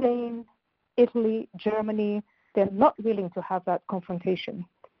 Spain, Italy, Germany, they're not willing to have that confrontation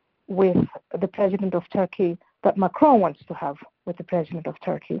with the president of Turkey that Macron wants to have with the president of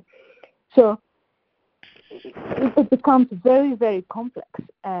Turkey. So it becomes very, very complex.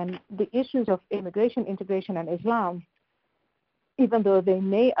 And the issues of immigration, integration, and Islam, even though they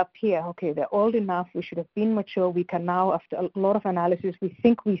may appear, okay, they're old enough, we should have been mature, we can now, after a lot of analysis, we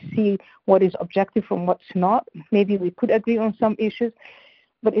think we see what is objective from what's not. Maybe we could agree on some issues,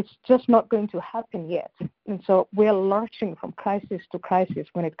 but it's just not going to happen yet. And so we're lurching from crisis to crisis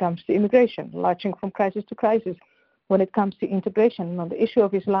when it comes to immigration, lurching from crisis to crisis when it comes to integration. And on the issue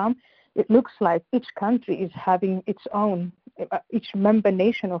of Islam, it looks like each country is having its own, each member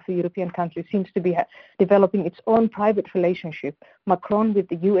nation of the European country seems to be developing its own private relationship. Macron with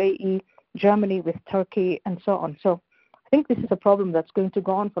the UAE, Germany with Turkey, and so on. So I think this is a problem that's going to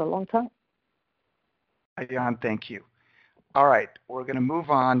go on for a long time. Ayaan, thank you. All right, we're going to move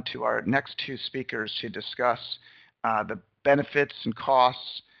on to our next two speakers to discuss the benefits and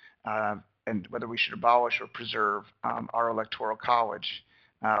costs and whether we should abolish or preserve our electoral college,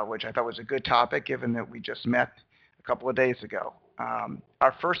 which I thought was a good topic given that we just met a couple of days ago.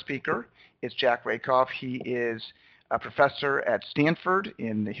 Our first speaker is Jack Rakove. He is a professor at Stanford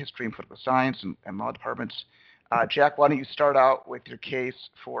in the history and political science and law departments. Jack, why don't you start out with your case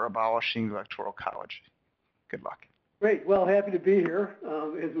for abolishing the electoral college? Good luck. Great. Well, happy to be here.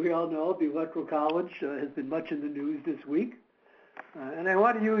 As we all know, the Electoral College has been much in the news this week. And I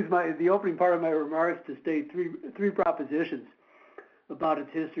want to use the opening part of my remarks to state three propositions about its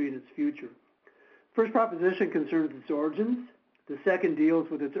history and its future. First proposition concerns its origins. The second deals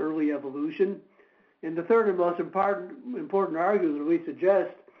with its early evolution. And the third and most important argument that we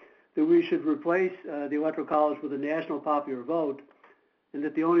suggest that we should replace the Electoral College with a national popular vote, and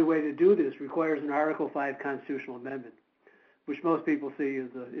that the only way to do this requires an Article 5 constitutional amendment, which most people see as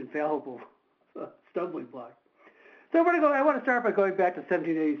an infallible stumbling block. So I want to start by going back to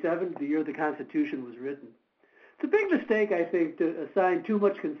 1787, the year the Constitution was written. It's a big mistake, I think, to assign too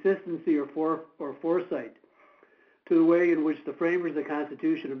much consistency or foresight to the way in which the framers of the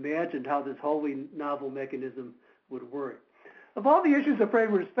Constitution imagined how this wholly novel mechanism would work. Of all the issues the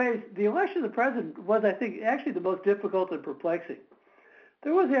framers faced, the election of the president was, I think, actually the most difficult and perplexing.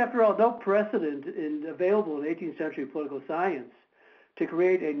 There was, after all, no precedent available in 18th century political science to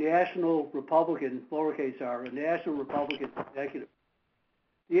create a national Republican, lowercase r, a national Republican executive.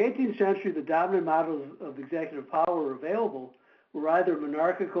 In the 18th century, the dominant models of executive power available were either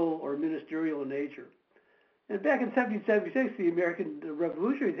monarchical or ministerial in nature. And back in 1776, the American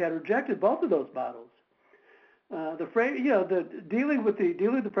revolutionaries had rejected both of those models. Dealing with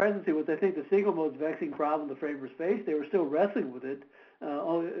the presidency was, I think, the single most vexing problem the framers faced. They were still wrestling with it,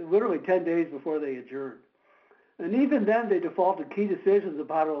 literally 10 days before they adjourned. And even then, they defaulted key decisions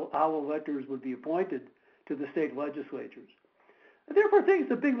about how electors would be appointed to the state legislatures. And therefore, I think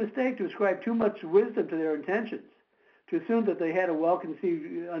it's a big mistake to ascribe too much wisdom to their intentions, to assume that they had a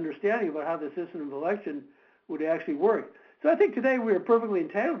well-conceived understanding about how the system of election would actually work. So I think today we are perfectly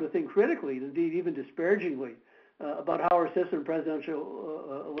entitled to think critically, and indeed even disparagingly, about how our system of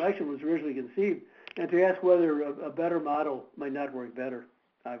presidential election was originally conceived, and to ask whether a better model might not work better,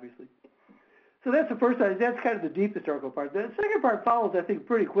 obviously. So that's the first side. That's kind of the deep historical part. The second part follows, I think,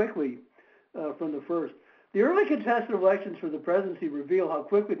 pretty quickly from the first. The early contested elections for the presidency reveal how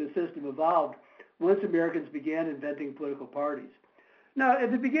quickly the system evolved once Americans began inventing political parties. Now,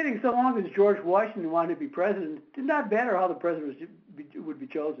 at the beginning, so long as George Washington wanted to be president, it did not matter how the president would be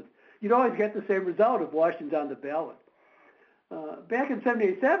chosen. You'd always get the same result if Washington's on the ballot. Back in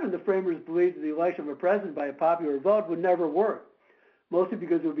 1787, the framers believed that the election of a president by a popular vote would never work, mostly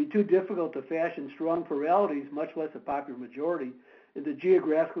because it would be too difficult to fashion strong pluralities, much less a popular majority, in the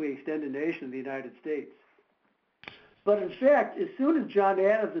geographically extended nation of the United States. But in fact, as soon as John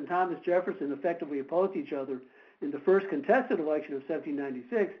Adams and Thomas Jefferson effectively opposed each other in the first contested election of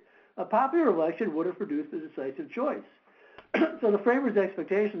 1796, a popular election would have produced a decisive choice. So the framers'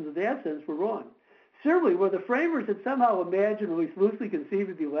 expectations in that sense were wrong. Certainly, where the framers had somehow imagined, at least loosely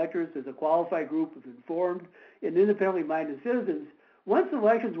conceived of the electors as a qualified group of informed and independently minded citizens, once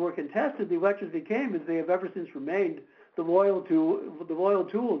elections were contested, the electors became, as they have ever since remained, the loyal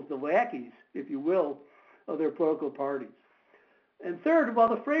tools, the lackeys, if you will, of their political parties. And third, while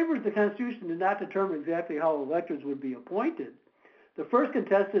the framers of the Constitution did not determine exactly how electors would be appointed, the first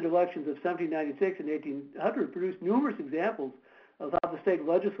contested elections of 1796 and 1800 produced numerous examples of how the state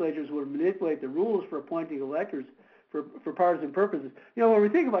legislatures would manipulate the rules for appointing electors for partisan purposes. You know, when we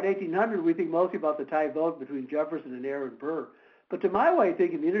think about 1800, we think mostly about the tie vote between Jefferson and Aaron Burr. But to my way of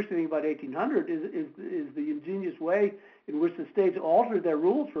thinking, the interesting thing about 1800 is the ingenious way in which the states altered their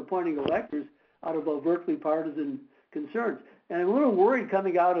rules for appointing electors out of overtly partisan concerns. And I'm a little worried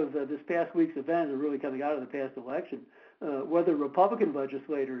coming out of this past week's event, and really coming out of the past election, whether Republican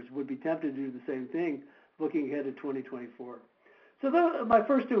legislators would be tempted to do the same thing looking ahead to 2024. So those are my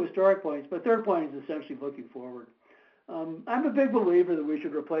first two historic points. My third point is essentially looking forward. I'm a big believer that we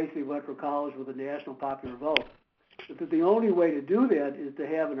should replace the Electoral College with a national popular vote. But the only way to do that is to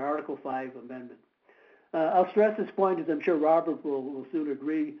have an Article 5 amendment. I'll stress this point, as I'm sure Robert will soon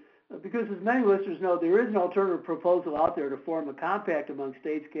agree, because as many listeners know, there is an alternative proposal out there to form a compact among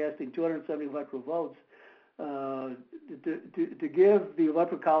states casting 270 electoral votes to give the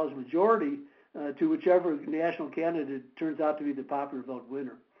Electoral College majority to whichever national candidate turns out to be the popular vote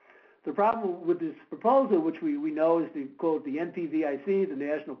winner. The problem with this proposal, which we know is the, quote, the NPVIC, the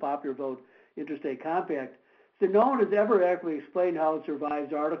National Popular Vote Interstate Compact, is that no one has ever actually explained how it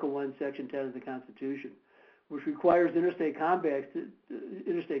survives Article 1, Section 10 of the Constitution, which requires interstate compacts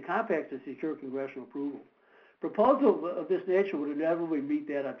to secure congressional approval. Proposal of this nature would inevitably meet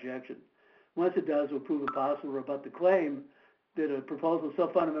that objection. Once it does, it will prove impossible to rebut the claim that a proposal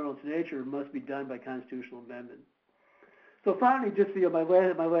so fundamental in its nature must be done by constitutional amendment. So finally, just my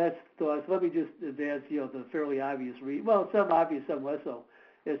last thoughts. Let me just advance the fairly obvious some obvious, some less so,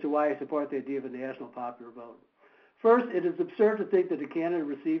 as to why I support the idea of a national popular vote. First, it is absurd to think that a candidate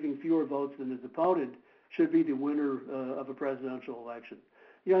receiving fewer votes than his opponent should be the winner of a presidential election.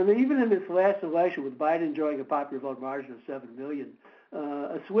 Even in this last election, with Biden enjoying a popular vote margin of 7 million,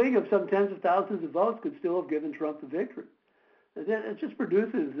 a swing of some tens of thousands of votes could still have given Trump the victory. It just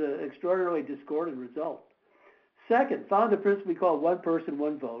produces an extraordinarily discordant result. Second, found the principle we call one person,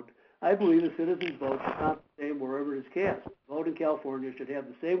 one vote, I believe a citizen's vote should count the same wherever it is cast. A vote in California should have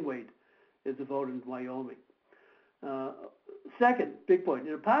the same weight as a vote in Wyoming. Second, big point,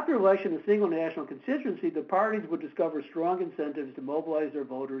 in a popular election, a single national constituency, the parties would discover strong incentives to mobilize their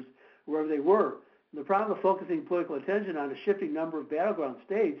voters wherever they were. And the problem of focusing political attention on a shifting number of battleground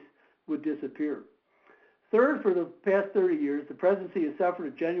states would disappear. Third, for the past 30 years, the presidency has suffered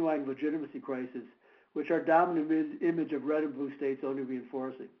a genuine legitimacy crisis, which our dominant image of red and blue states only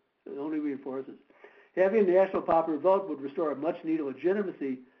reinforces. Having a national popular vote would restore a much-needed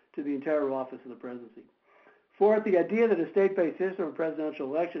legitimacy to the entire office of the presidency. Fourth, the idea that a state-based system of presidential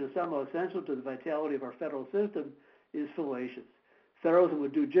election is somehow essential to the vitality of our federal system is fallacious. Federalism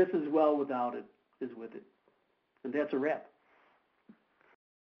would do just as well without it as with it. And that's a wrap.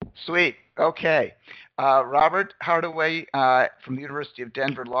 Sweet. Okay. Robert Hardaway from the University of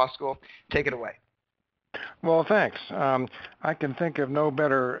Denver Law School, take it away. Well, thanks. I can think of no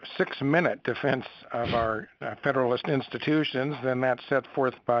better 6-minute defense of our Federalist institutions than that set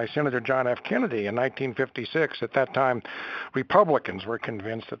forth by Senator John F. Kennedy in 1956. At that time, Republicans were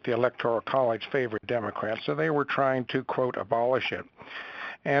convinced that the Electoral College favored Democrats, so they were trying to, quote, abolish it.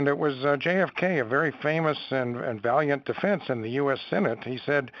 And it was JFK, a very famous and valiant defense in the U.S. Senate. He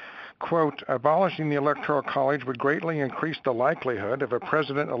said, quote, abolishing the Electoral College would greatly increase the likelihood of a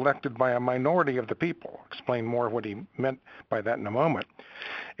president elected by a minority of the people. Explain more what he meant by that in a moment.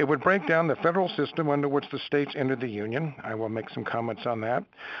 It would break down the federal system under which the states entered the Union. I will make some comments on that,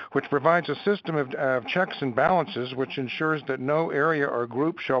 which provides a system of checks and balances which ensures that no area or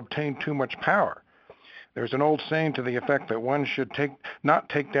group shall obtain too much power. There's an old saying to the effect that one should not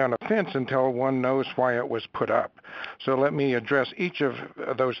take down a fence until one knows why it was put up. So let me address each of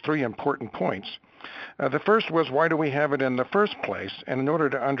those 3 important points. The first was, why do we have it in the first place? And in order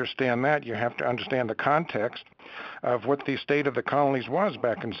to understand that, you have to understand the context of what the state of the colonies was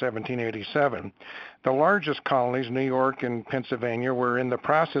back in 1787. The largest colonies, New York and Pennsylvania, were in the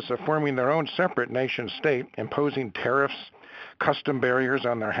process of forming their own separate nation state, imposing tariffs, custom barriers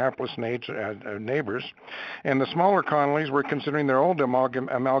on their hapless neighbors, and the smaller colonies were considering their old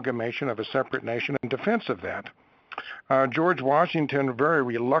amalgamation of a separate nation in defense of that. George Washington very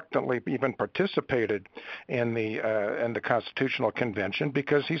reluctantly even participated in the Constitutional Convention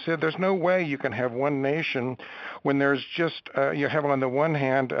because he said there's no way you can have one nation when there's just you have on the one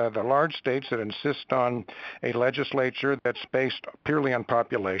hand the large states that insist on a legislature that's based purely on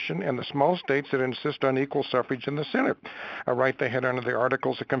population, and the small states that insist on equal suffrage in the Senate, a right they had under the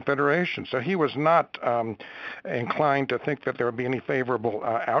Articles of Confederation. So he was not inclined to think that there would be any favorable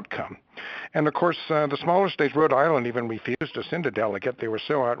outcome. And of course, the smaller states, Rhode Island even refused to send a delegate. They were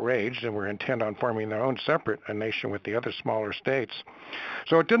so outraged and were intent on forming their own separate nation with the other smaller states.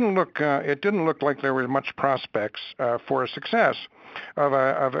 So it didn't look like there were much prospects for a success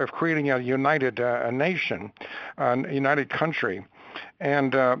of creating a united nation, a united country.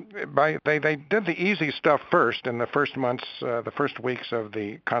 And they did the easy stuff first in the first months, the first weeks of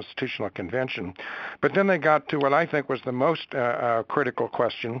the Constitutional Convention. But then they got to what I think was the most critical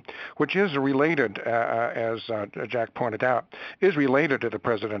question, which is related, as Jack pointed out, is related to the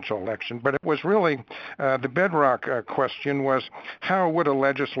presidential election. But it was really the bedrock question was, how would a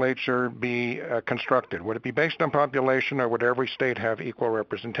legislature be constructed? Would it be based on population, or would every state have equal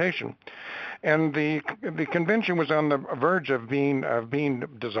representation? And the convention was on the verge of being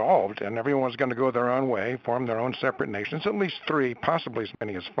dissolved, and everyone was going to go their own way, form their own separate nations, at least 3, possibly as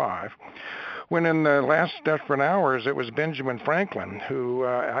many as 5. When in the last desperate hours, it was Benjamin Franklin who,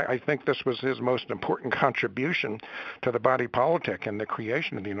 I think this was his most important contribution to the body politic and the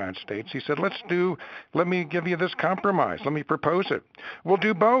creation of the United States. He said, let me give you this compromise. Let me propose it. We'll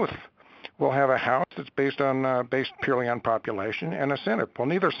do both. We'll have a House that's based purely on population, and a Senate. Well,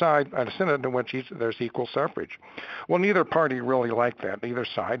 neither side, a Senate in which there's equal suffrage. Well, neither party really liked that, neither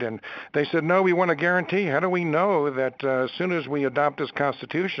side, and they said, no, we want a guarantee. How do we know that as soon as we adopt this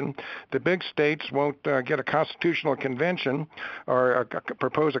Constitution, the big states won't get a constitutional convention or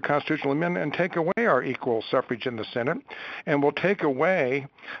propose a constitutional amendment and take away our equal suffrage in the Senate, and will take away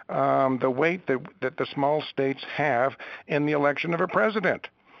the weight that the small states have in the election of a president?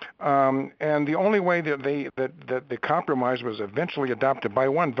 And the only way that the compromise was eventually adopted by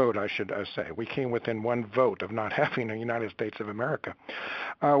one vote, I should say, we came within one vote of not having a United States of America,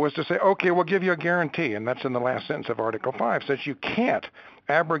 was to say, okay, we'll give you a guarantee, and that's in the last sentence of Article 5, says you can't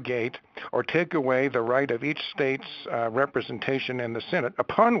abrogate or take away the right of each state's representation in the Senate,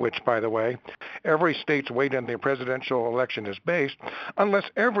 upon which, by the way, every state's weight in the presidential election is based, unless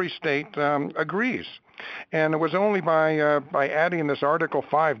every state agrees. And it was only by adding this Article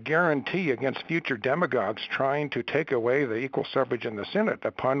 5 guarantee against future demagogues trying to take away the equal suffrage in the Senate,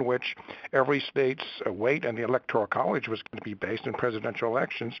 upon which every state's weight in the Electoral College was going to be based in presidential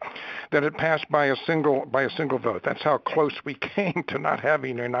elections, that it passed by a single vote. That's how close we came to not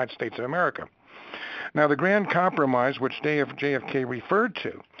having the United States of America. Now, the Grand Compromise, which JFK referred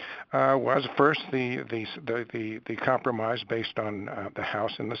to, was first the compromise based on the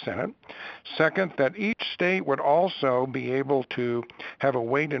House and the Senate. Second, that each state would also be able to have a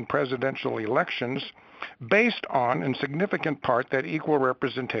weight in presidential elections based on, in significant part, that equal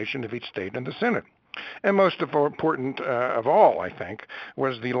representation of each state in the Senate. And most important of all, I think,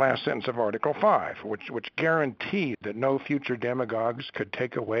 was the last sentence of Article 5, which guaranteed that no future demagogues could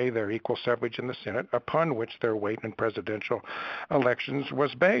take away their equal suffrage in the Senate, upon which their weight in presidential elections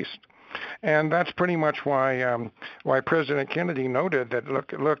was based. And that's pretty much why President Kennedy noted that,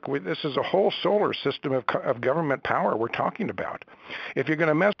 look, this is a whole solar system of government power we're talking about. If you're going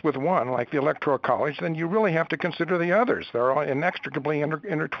to mess with one, like the Electoral College, then you really have to consider the others. They're all inextricably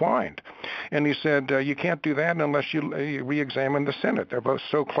intertwined. And he said you can't do that unless you re-examine the Senate. They're both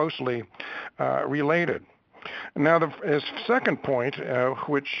so closely related. Now, his second point,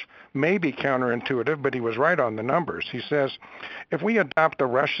 which may be counterintuitive, but he was right on the numbers. He says, if we adopt the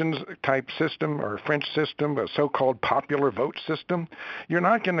Russian-type system or French system, a so-called popular vote system, you're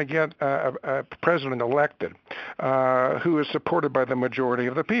not going to get a president elected who is supported by the majority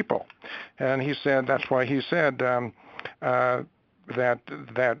of the people. And he said that's why he said that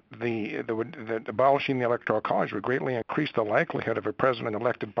abolishing the Electoral College would greatly increase the likelihood of a president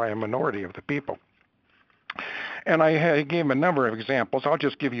elected by a minority of the people. And I gave him a number of examples. I'll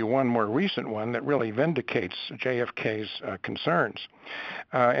just give you one more recent one that really vindicates JFK's concerns.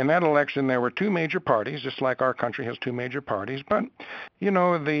 In that election, there were 2 major parties, just like our country has 2 major parties. But you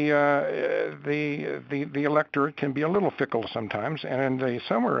know, the electorate can be a little fickle sometimes. And in the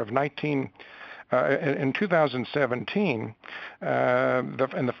summer of in 2017, in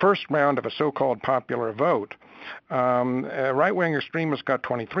the first round of a so-called popular vote, a right-wing extremist got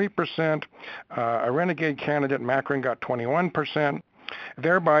 23%, a renegade candidate, Macron, got 21%,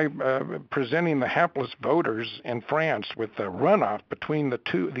 thereby presenting the hapless voters in France with a runoff between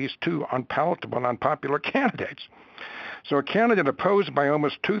these two unpalatable and unpopular candidates. So a candidate opposed by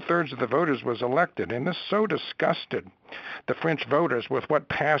almost 2/3 of the voters was elected, and this so disgusted the French voters with what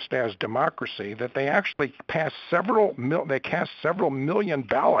passed as democracy that they actually cast several million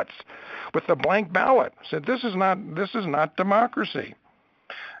ballots with the blank ballot. Said this is not democracy.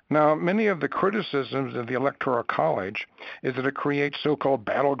 Now, many of the criticisms of the Electoral College is that it creates so-called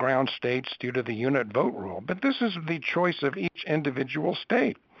battleground states due to the unit vote rule, but this is the choice of each individual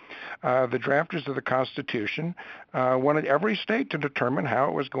state. The drafters of the Constitution wanted every state to determine how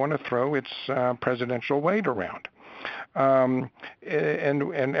it was going to throw its presidential weight around. And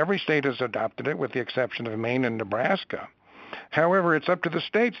every state has adopted it with the exception of Maine and Nebraska. However, it's up to the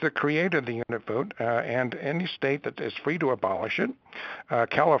states that created the unit vote, and any state that is free to abolish it.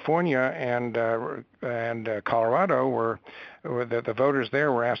 California and Colorado were the voters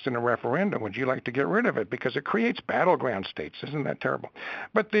there were asked in a referendum, would you like to get rid of it? Because it creates battleground states. Isn't that terrible?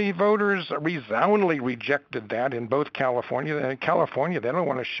 But the voters resoundingly rejected that in both California. And in California, they don't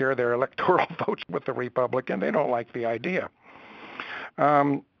want to share their electoral votes with the Republican. They don't like the idea.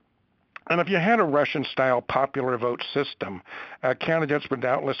 And if you had a Russian-style popular vote system, candidates would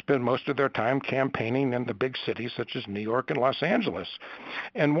doubtless spend most of their time campaigning in the big cities such as New York and Los Angeles.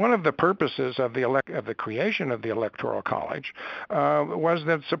 And one of the purposes of the creation of the Electoral College was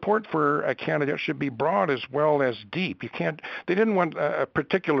that support for a candidate should be broad as well as deep. They didn't want a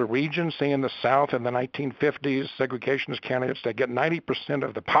particular region, say in the South in the 1950s, segregationist candidates that get 90%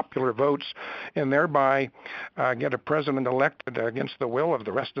 of the popular votes and thereby get a president elected against the will of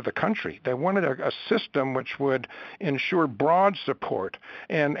the rest of the country. They wanted a system which would ensure broad support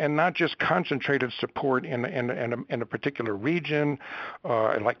and not just concentrated support in a particular region,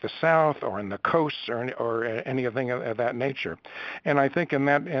 like the South or in the coasts or anything of that nature. And I think in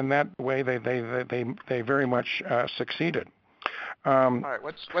that way they very much succeeded. All right,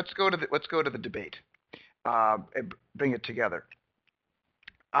 let's go to the debate. And bring it together.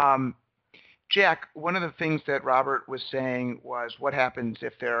 Jack, one of the things that Robert was saying was what happens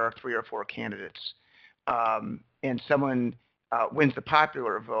if there are 3 or 4 candidates and someone wins the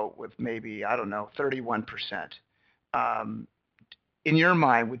popular vote with maybe, 31%. In your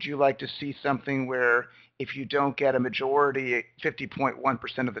mind, would you like to see something where if you don't get a majority,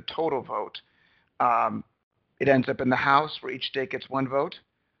 50.1% of the total vote, it ends up in the House where each state gets 1 vote?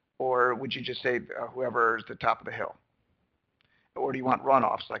 Or would you just say whoever is the top of the hill? Or do you want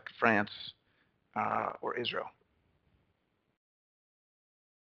runoffs like France or Israel?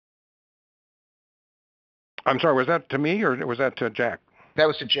 I'm sorry, was that to me or was that to Jack? That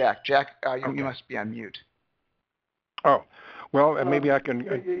was to Jack. Jack, okay. You must be on mute. Oh, well, maybe I can...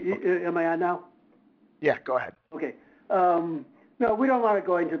 Am I on now? Yeah, go ahead. Okay. No, we don't want to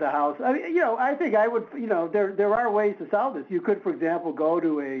go into the House. I mean, I think I would, there are ways to solve this. You could, for example, go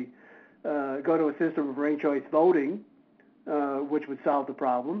to a system of ranked choice voting, which would solve the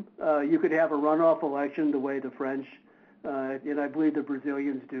problem. You could have a runoff election the way the French and I believe the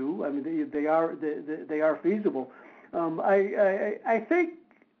Brazilians do. I mean, they are feasible. I think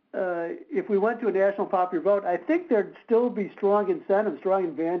if we went to a national popular vote, I think there'd still be strong incentives, strong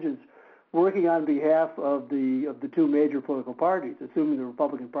advantages working on behalf of the 2 major political parties, assuming the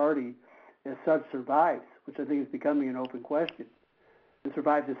Republican Party as such survives, which I think is becoming an open question. It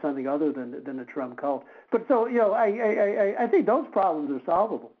survives as something other than a Trump cult. But so, I think those problems are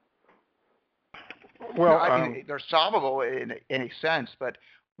solvable. Well, I mean, they're solvable in any sense, but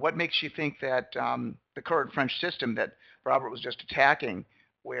what makes you think that the current French system that Robert was just attacking,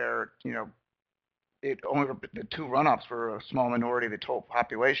 where, it only the 2 runoffs were a small minority of the total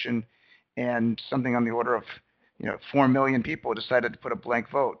population, and something on the order of, 4 million people decided to put a blank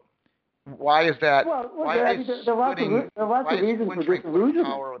vote? Why is that? Well, why is there are lots of reasons for disillusionment.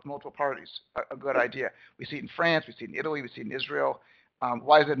 Power with multiple parties a good idea? We see it in France, we see it in Italy, we see it in Israel.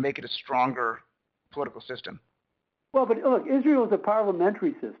 Why does it make it a stronger political system? Well, but look, Israel is a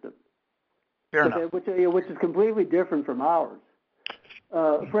parliamentary system. Fair enough. Which is completely different from ours.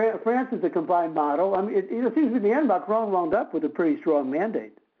 France is a combined model. I mean, it seems to be the end Macron wound up with a pretty strong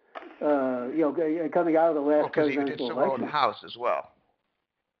mandate. Coming out of the last presidential election. Because he did so well in the House as well.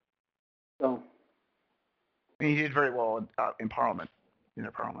 So, I mean, he did very well in Parliament.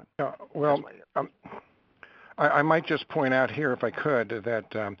 Parliament. Well, I might just point out here, if I could,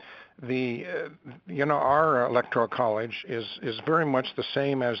 that our electoral college is very much the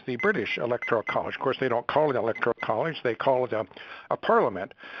same as the British electoral college. Of course, they don't call it electoral college; they call it a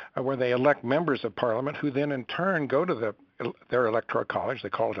parliament, where they elect members of parliament, who then in turn go to the their electoral college, they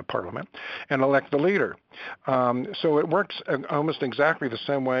call it a parliament, and elect the leader. So it works almost exactly the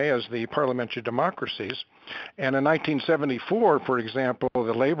same way as the parliamentary democracies. And in 1974, for example,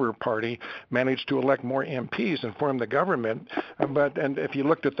 the Labour Party managed to elect more MPs and form the government. And if you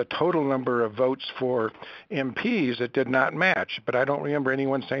looked at the total number of votes for MPs, it did not match. But I don't remember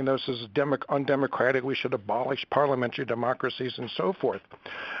anyone saying this is undemocratic, we should abolish parliamentary democracies and so forth.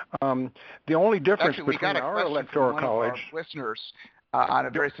 The only difference between our electoral college... Our listeners on a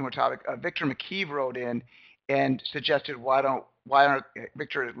very similar topic. Victor McKeeve wrote in and suggested why aren't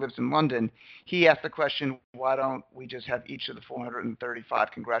Victor lives in London. He asked the question, why don't we just have each of the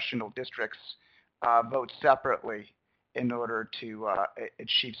 435 congressional districts vote separately in order to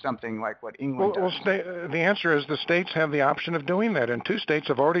achieve something like what England does? The answer is the states have the option of doing that, and 2 states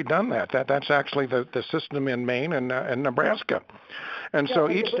have already done that. That's actually the system in Maine and Nebraska. And so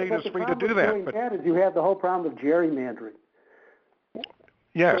each state is free to do that. But that is you have the whole problem of gerrymandering.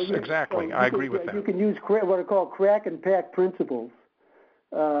 Yes, exactly. I agree with that. You can use what are called crack and pack principles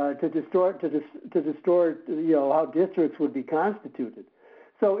to distort how districts would be constituted.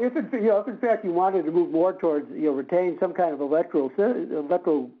 So if in fact you wanted to move more towards retain some kind of electoral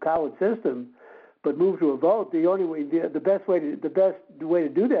college system, but move to a vote, the best way to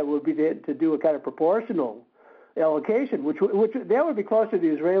do that would be to do a kind of proportional allocation, which that would be closer to the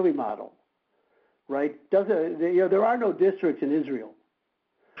Israeli model, right? There are no districts in Israel.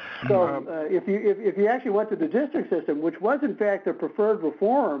 So if you actually went to the district system, which was in fact the preferred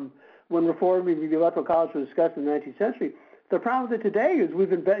reform when reforming the electoral college was discussed in the 19th century, the problem with it today is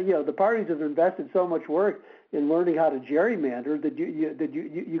the parties have invested so much work in learning how to gerrymander that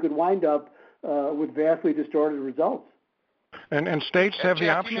you could wind up with vastly distorted results. And states have the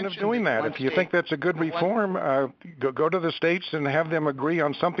option of doing that. If you think that's a good reform, go to the states and have them agree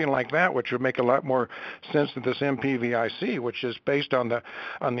on something like that, which would make a lot more sense than this MPVIC, which is based on the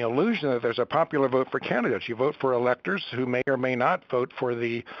illusion that there's a popular vote for candidates. You vote for electors who may or may not vote for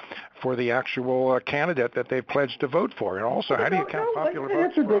the actual candidate that they've pledged to vote for. And also, how do you count popular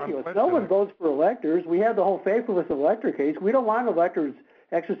votes? That's ridiculous. No one votes for electors. We have the whole faithless elector case. We don't want electors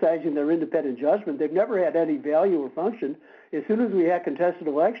exercising their independent judgment. They've never had any value or function. As soon as we had contested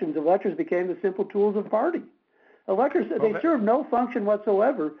elections, electors became the simple tools of the party. Electors, they serve no function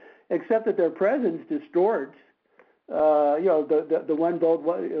whatsoever except that their presence distorts, the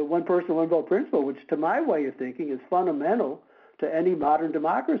one person, one vote principle, which to my way of thinking is fundamental to any modern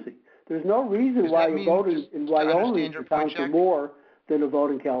democracy. There's no reason why a vote in Wyoming counts for more than a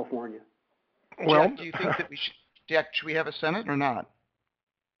vote in California. Well, Jack, do you think that should we have a Senate or not?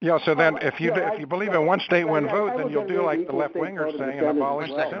 Yeah, so then if you believe in one state, one vote, then you'll do like the left-wingers saying and abolish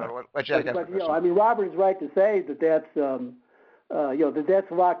the Senate. But Robert is right to say that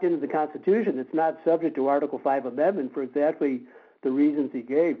that's locked into the Constitution. It's not subject to Article 5 amendment for exactly the reasons he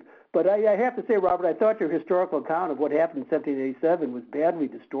gave. But I have to say, Robert, I thought your historical account of what happened in 1787 was badly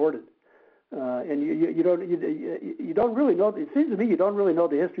distorted. And you don't really know. It seems to me you don't really know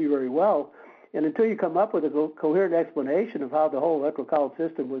the history very well. And until you come up with a coherent explanation of how the whole electoral college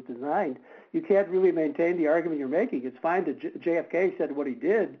system was designed, you can't really maintain the argument you're making. It's fine that JFK said what he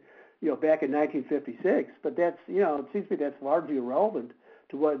did, back in 1956, but that's, it seems to me that's largely irrelevant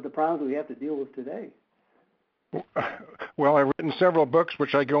to what the problems we have to deal with today. Well, I've written several books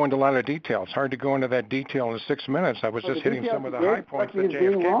which I go into a lot of detail. It's hard to go into that detail in 6 minutes. I was just hitting some of the high points that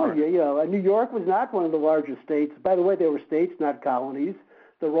JFK brought. New York was not one of the largest states. By the way, they were states, not colonies.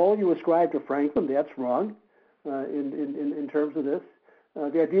 The role you ascribe to Franklin, that's wrong in terms of this.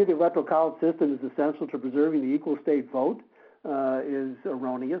 The idea the electoral college system is essential to preserving the equal state vote is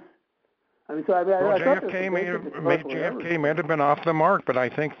erroneous. JFK may have been off the mark, but I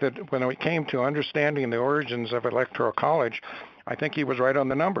think that when it came to understanding the origins of electoral college, I think he was right on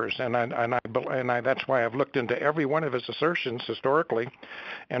the numbers, and that's why I've looked into every one of his assertions historically,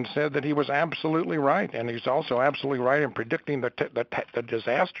 and said that he was absolutely right, and he's also absolutely right in predicting the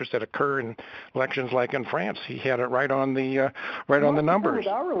disasters that occur in elections like in France. He had it right on the numbers.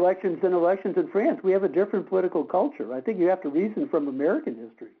 With our elections and elections in France, we have a different political culture. I think you have to reason from American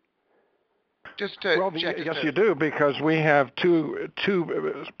history. Yes, you do, because we have two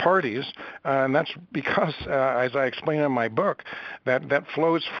parties, and that's because, as I explain in my book, that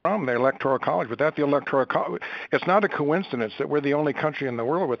flows from the Electoral College. Without the Electoral College, it's not a coincidence that we're the only country in the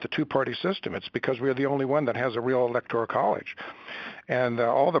world with the two-party system. It's because we're the only one that has a real Electoral College. And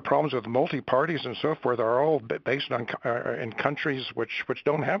all the problems with multi-parties and so forth are all based on in countries which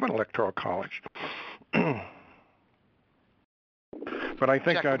don't have an Electoral College. But I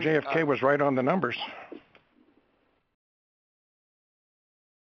think JFK was right on the numbers.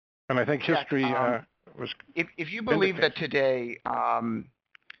 And I think history was if you believe that vindicated. today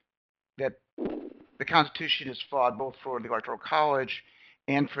that the Constitution is flawed both for the Electoral College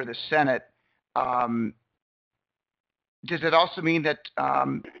and for the Senate, does it also mean that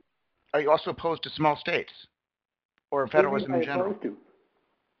are you also opposed to small states or federalism in general?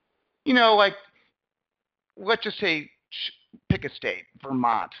 You know, like let's just say pick a state,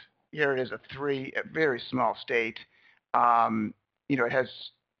 Vermont. Here it is, a very small state. You know, it has,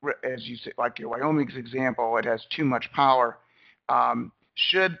 as you say, like your Wyoming's example, it has too much power.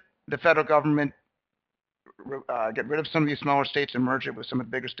 Should the federal government get rid of some of these smaller states and merge it with some of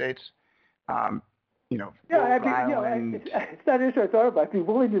the bigger states? You know, it's not an issue I thought about. I'd be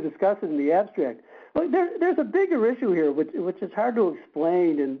willing to discuss it in the abstract. Look, there's a bigger issue here, which is hard to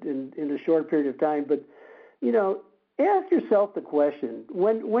explain in a short period of time. But, you know, ask yourself the question,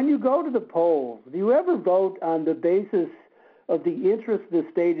 when you go to the polls, do you ever vote on the basis of the interest of the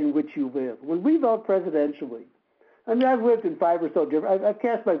state in which you live? When we vote presidentially, I mean, I've lived in 5 or so different, I've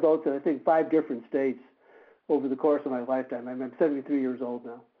cast my votes in, I think, 5 different states over the course of my lifetime. I'm 73 years old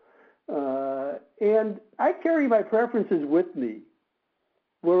now. And I carry my preferences with me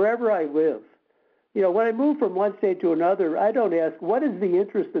wherever I live. You know, when I move from one state to another, I don't ask what is the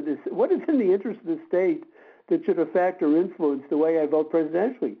interest of this, what is in the interest of the state that should affect or influence the way I vote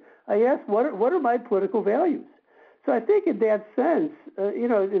presidentially. I ask what are my political values. So I think in that sense, you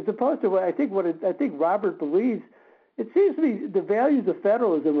know, as opposed to what I think Robert believes, it seems to me the values of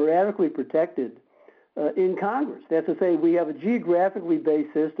federalism are adequately protected in Congress. That's to say, we have a geographically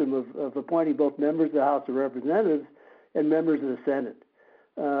based system of appointing both members of the House of Representatives and members of the Senate.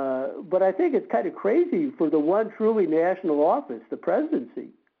 But I think it's kind of crazy for the one truly national office, the presidency,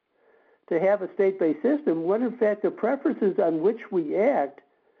 to have a state-based system when, in fact, the preferences on which we act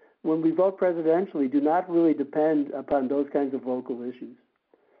when we vote presidentially do not really depend upon those kinds of local issues.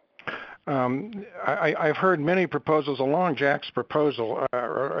 I've heard many proposals along Jack's proposal,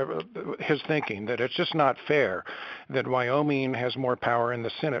 his thinking that it's just not fair that Wyoming has more power in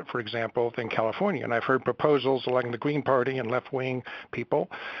the Senate, for example, than California. And I've heard proposals along the Green Party and left-wing people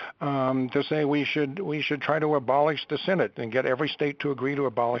to say we should try to abolish the Senate and get every state to agree to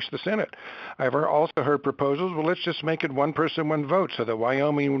abolish the Senate. I've also heard proposals, well, let's just make it one person, one vote, so that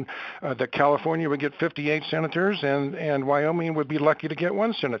that California would get 58 senators and Wyoming would be lucky to get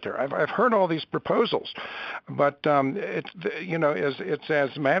 1 senator. I've heard all these proposals, but it's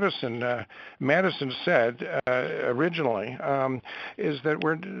as Madison said originally, is that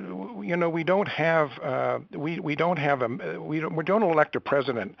we don't elect a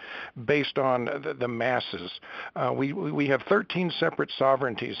president based on the masses. We have 13 separate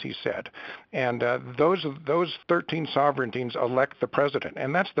sovereignties, he said, and those 13 sovereignties elect the president,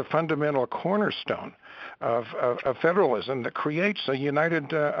 and that's the fundamental cornerstone of federalism that creates a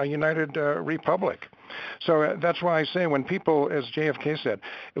united republic. So that's why I say when people, as JFK said,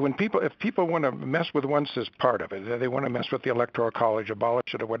 if people want to mess with one part of it, they want to mess with the Electoral College,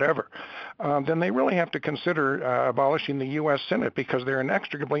 abolish it or whatever, then they really have to consider abolishing the U.S. Senate because they're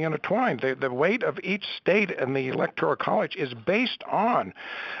inextricably intertwined. The weight of each state in the Electoral College is based on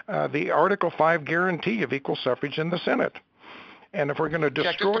the Article 5 guarantee of equal suffrage in the Senate. And if we're going to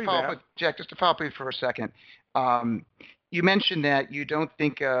destroy Jack, just to follow up with you for a second, you mentioned that you don't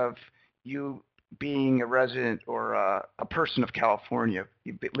think of you being a resident or a person of California.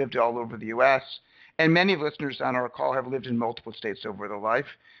 You've lived all over the U.S., and many listeners on our call have lived in multiple states over their life.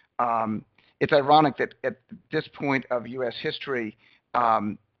 It's ironic that at this point of U.S. history,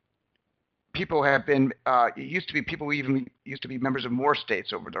 people have been people even used to be members of more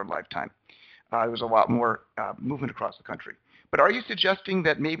states over their lifetime. There was a lot more movement across the country. But are you suggesting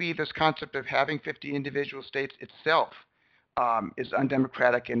that maybe this concept of having 50 individual states itself is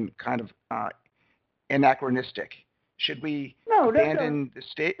undemocratic and kind of anachronistic? Should we abandon the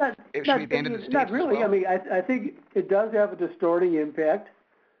state? Should we abandon the states? Not really. As well? I mean, I think it does have a distorting impact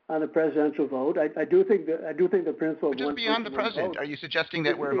on the presidential vote. I do think the principle. But just beyond the president, are you suggesting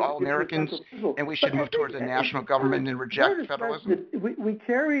that we're all Americans and we should move towards a national government and reject federalism? We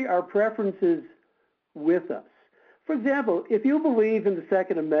carry our preferences with us. For example, if you believe in the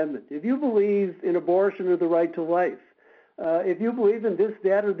Second Amendment, if you believe in abortion or the right to life, if you believe in this,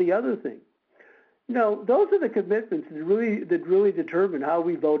 that, or the other thing, those are the commitments that really determine how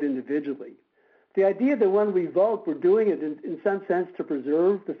we vote individually. The idea that when we vote, we're doing it in some sense to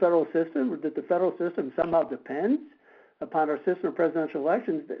preserve the federal system, or that the federal system somehow depends upon our system of presidential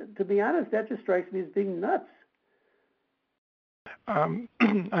elections, to be honest, that just strikes me as being nuts.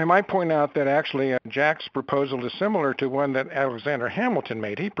 I might point out that actually Jack's proposal is similar to one that Alexander Hamilton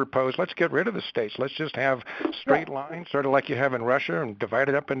made. He proposed, let's get rid of the states. Let's just have straight lines, sort of like you have in Russia, and divide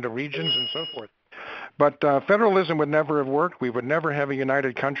it up into regions and so forth. But federalism would never have worked. We would never have a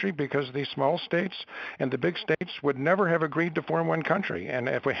united country because these small states and the big states would never have agreed to form one country. And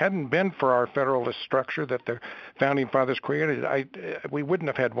if it hadn't been for our federalist structure that the founding fathers created, we wouldn't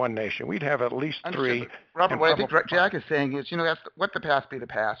have had one nation. We'd have at least three. Robert, what I think Jack is saying is, that's, let the past be the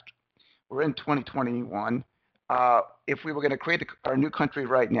past. We're in 2021. If we were going to create our new country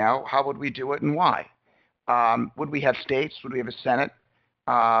right now, how would we do it and why? Would we have states? Would we have a Senate?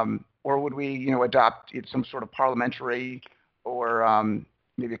 Or would we, adopt some sort of parliamentary or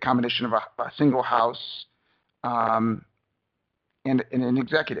maybe a combination of a single house and an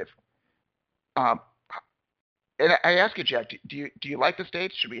executive? And I ask you, Jack, do you like the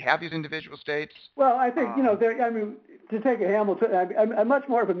states? Should we have these individual states? Well, I think, to take a Hamilton, I'm much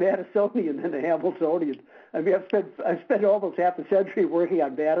more of a Madisonian than a Hamiltonian. I've spent almost half a century working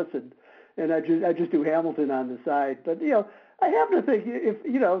on Madison, and I just do Hamilton on the side. But I happen to think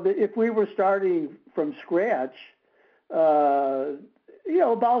if we were starting from scratch, abolishing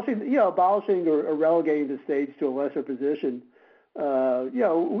or relegating the states to a lesser position,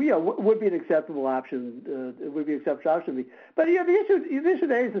 would be an acceptable option. It would be an acceptable option to me. But the issue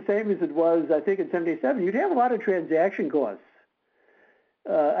today is the same as it was, I think, in '77. You'd have a lot of transaction costs.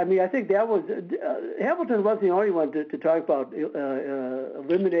 I think that was Hamilton wasn't the only one to talk about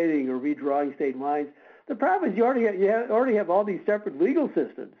eliminating or redrawing state lines. The problem is you already have all these separate legal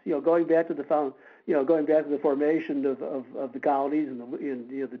systems. Going back to the formation of the colonies and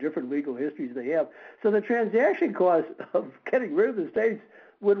the different legal histories they have. So the transaction cost of getting rid of the states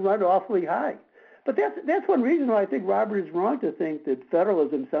would run awfully high. But that's one reason why I think Robert is wrong to think that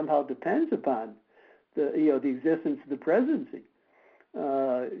federalism somehow depends upon the existence of the presidency.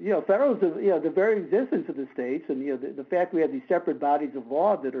 Federalism, the very existence of the states, and the fact we have these separate bodies of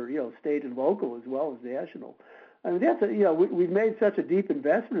law that are state and local as well as national. We've made such a deep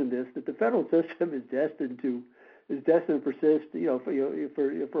investment in this that the federal system is destined to persist,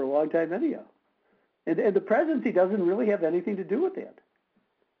 for a long time anyhow. And the presidency doesn't really have anything to do with that.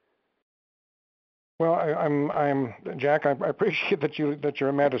 Well, I'm Jack. I appreciate that you're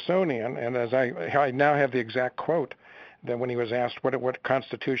a Madisonian, and as I now have the exact quote. That when he was asked, what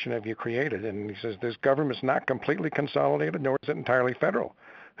constitution have you created? And he says, this government's not completely consolidated, nor is it entirely federal.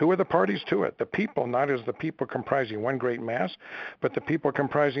 Who are the parties to it? The people, not as the people comprising one great mass, but the people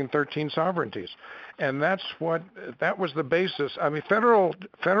comprising 13 sovereignties. And that was the basis.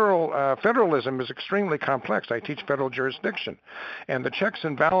 Federalism is extremely complex. I teach federal jurisdiction, and the checks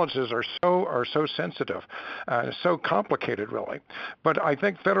and balances are so sensitive, so complicated, really. But I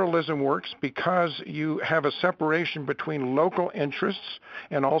think federalism works because you have a separation between local interests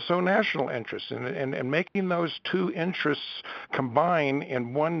and also national interests, and making those two interests combine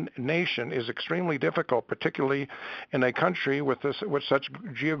in one nation is extremely difficult, particularly in a country with such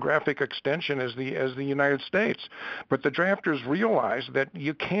geographic extension as the United States. But the drafters realized that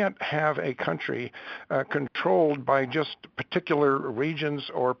you can't have a country controlled by just particular regions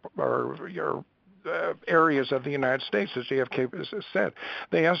or areas of the United States, as JFK said.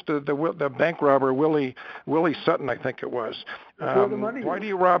 They asked the bank robber Willie Sutton, I think it was, why do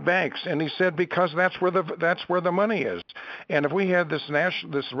you rob banks? And he said, because that's where the money is. And if we had this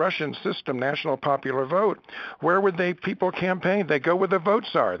Russian system, national popular vote, where would people campaign? They go where the votes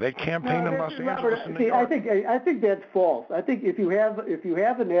are. They campaign in Los Angeles and New York. I think that's false. I think if you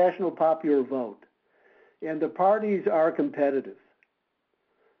have a national popular vote, and the parties are competitive,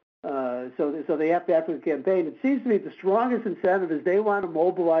 so they have to actually campaign. It seems to me the strongest incentive is they want to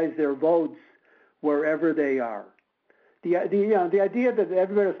mobilize their votes wherever they are. The idea that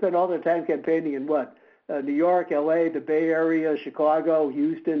everybody will spend all their time campaigning in New York, L.A., the Bay Area, Chicago,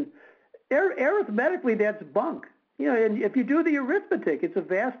 Houston, arithmetically that's bunk. And if you do the arithmetic, it's a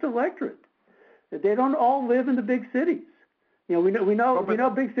vast electorate. They don't all live in the big cities. We know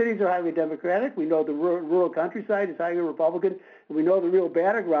big cities are highly Democratic. We know the rural countryside is highly Republican, and we know the real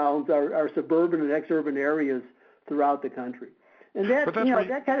battlegrounds are suburban and exurban areas throughout the country. And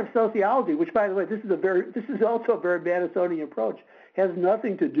that kind of sociology, which by the way, this is also a very Madisonian approach, has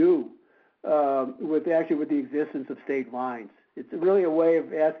nothing to do with the existence of state lines. It's really a way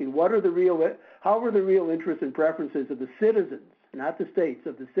of asking how are the real interests and preferences of the citizens, not the states,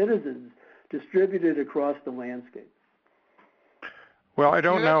 of the citizens distributed across the landscape. Well, I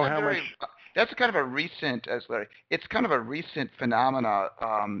don't know how much. That's kind of a recent, Larry. It's kind of a recent phenomena.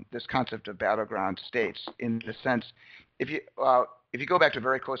 This concept of battleground states, in the sense, if you go back to a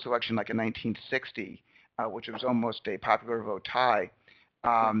very close election like in 1960, which was almost a popular vote tie,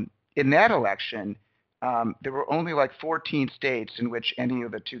 in that election, there were only like 14 states in which any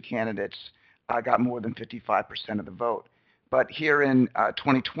of the two candidates got more than 55% of the vote. But here in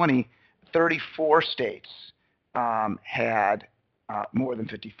 2020, 34 states had more than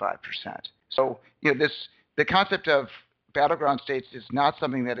 55%. So, the concept of battleground states is not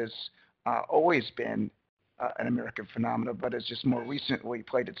something that has always been an American phenomenon, but has just more recently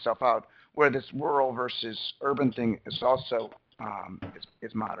played itself out, where this rural versus urban thing is also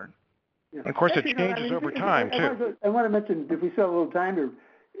is modern. Yeah. Of course, it changes over time, too. I want to mention, if we still have a little time here,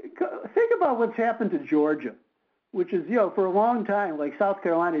 think about what's happened to Georgia, which is, for a long time, like South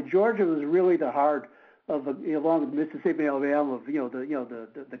Carolina, Georgia was really the heart of, along with Mississippi and Alabama, of,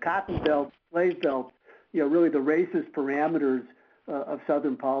 the Cotton Belt, Slave Belt, really the racist parameters of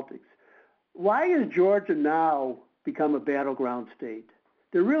Southern politics. Why has Georgia now become a battleground state?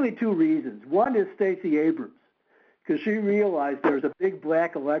 There are really two reasons. One is Stacey Abrams, because she realized there's a big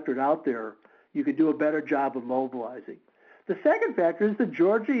black electorate out there you could do a better job of mobilizing. The second factor is the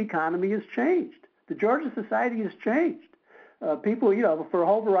Georgia economy has changed. The Georgia society has changed. People, for a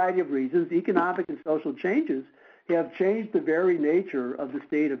whole variety of reasons, economic and social changes have changed the very nature of the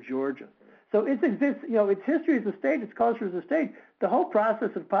state of Georgia. So its history as a state, its culture as a state, the whole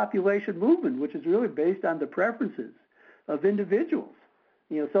process of population movement, which is really based on the preferences of individuals,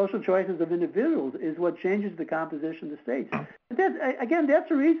 social choices of individuals, is what changes the composition of the states. And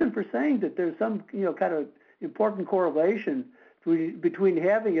that's a reason for saying that there's some, kind of important correlation between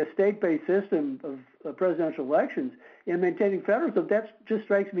having a state-based system of presidential elections and maintaining federalism. That just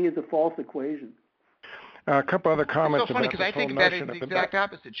strikes me as a false equation. A couple other comments. It's so funny because I think that is the exact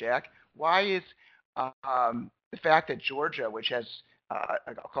opposite, Jack. Why is the fact that Georgia, which has,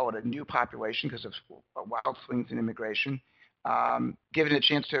 I'll call it a new population because of wild swings in immigration, given it a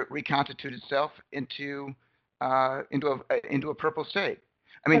chance to reconstitute itself into a purple state?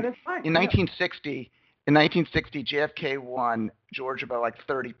 I mean, in 1960, JFK won Georgia by like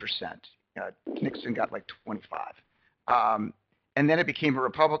 30%. Nixon got like 25%. And then it became a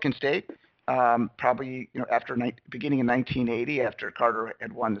Republican state. Probably, after beginning in 1980, after Carter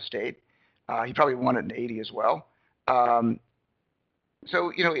had won the state. He probably won it in 80 as well.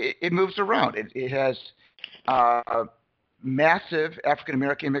 So, it moves around. It has massive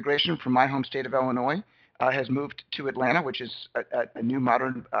African-American immigration from my home state of Illinois, has moved to Atlanta, which is a new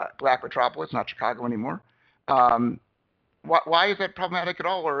modern black metropolis, not Chicago anymore. Why is that problematic at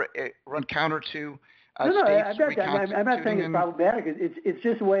all, or run counter to I'm not saying it's problematic. It's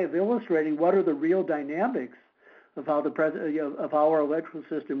just a way of illustrating what are the real dynamics of how of how our electoral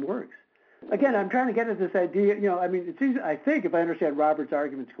system works. Again, I'm trying to get at this idea. It seems, I think, if I understand Robert's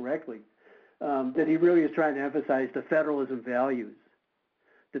arguments correctly, that he really is trying to emphasize the federalism values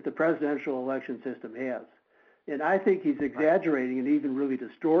that the presidential election system has, and I think he's exaggerating and even really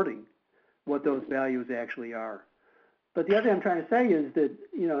distorting what those values actually are. But the other thing I'm trying to say is that,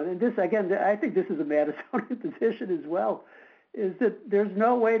 and this, again, I think this is a Madisonian position as well, is that there's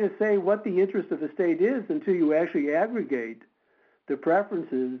no way to say what the interest of a state is until you actually aggregate the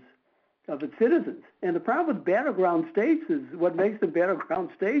preferences of its citizens. And the problem with battleground states is what makes them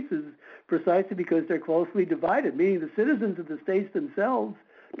battleground states is precisely because they're closely divided, meaning the citizens of the states themselves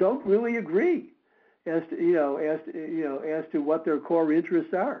don't really agree as to what their core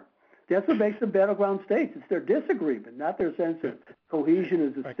interests are. That's what makes them battleground states. It's their disagreement, not their sense of cohesion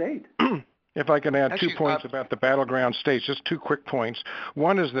as a state. If I can add 2 points about the battleground states, just 2 quick points.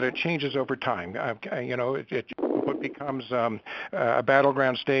 One is that it changes over time. What becomes a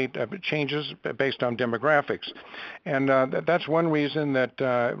battleground state changes based on demographics. And that's one reason that,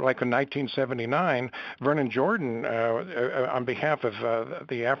 like in 1979, Vernon Jordan, on behalf of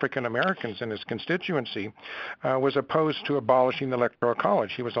the African Americans in his constituency, was opposed to abolishing the Electoral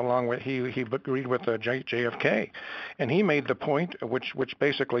College. He was he agreed with JFK. And he made the point, which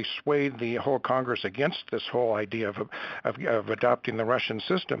basically swayed the whole Congress against this whole idea of adopting the Russian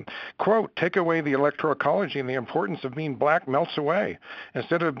system. Quote, take away the Electoral College and the importance of being black melts away.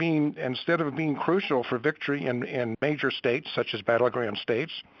 Instead of being crucial for victory in major states such as battleground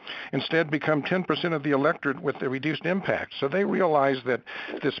states, instead become 10% of the electorate with a reduced impact. So they realized that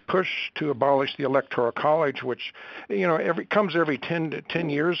this push to abolish the Electoral College, which comes every 10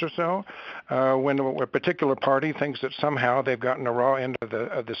 years or so, when a particular party thinks that somehow they've gotten a raw end of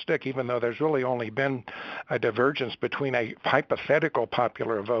the stick, even though there's really only been a divergence between a hypothetical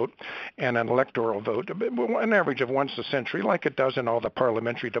popular vote and an electoral vote, an average of once a century, like it does in all the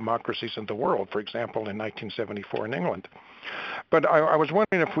parliamentary democracies in the world, for example, in 1974 in England. But I was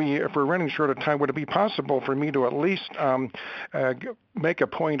wondering if we're running short of time, would it be possible for me to at least make a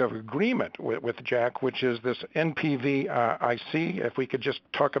point of agreement with Jack, which is this NPV-IC? If we could just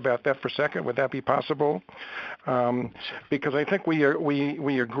talk about that for a second, would that be possible? Because I think we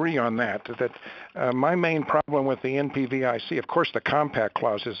agree on that. My main problem with the NPV-IC, of course, the compact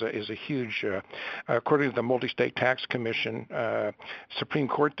clause is a huge, according to the Multi-State Tax Commission Supreme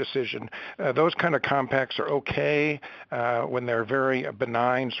Court decision, those kind of compacts are okay when they're very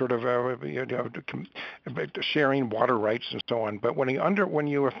benign, sort of sharing water rights and so on. But when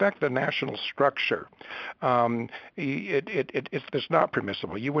you affect the national structure, it's not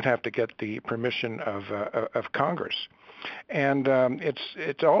permissible. You would have to get the permission of Congress. And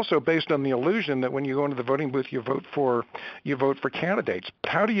it's also based on the illusion that when you go into the voting booth, you vote for candidates.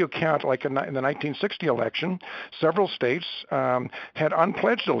 How do you count? Like in the 1960 election, several states had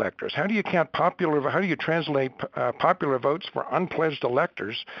unpledged electors. How do you count popular? How do you translate popular votes for unpledged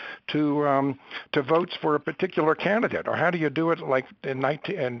electors to votes for a particular candidate? Or how do you do it like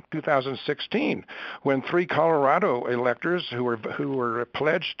in 2016 when 3 Colorado electors who were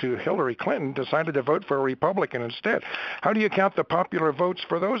pledged to Hillary Clinton decided to vote for a Republican instead? How do you count the popular votes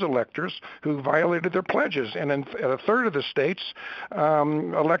for those electors who violated their pledges? And in a third of the states,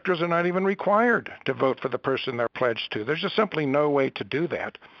 electors are not even required to vote for the person they're pledged to. There's just simply no way to do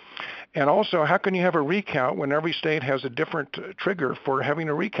that. And also, how can you have a recount when every state has a different trigger for having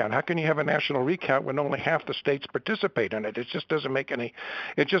a recount? How can you have a national recount when only half the states participate in it? It just doesn't make any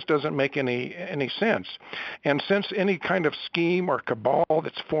sense. And since any kind of scheme or cabal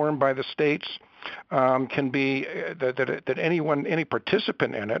that's formed by the states can be that any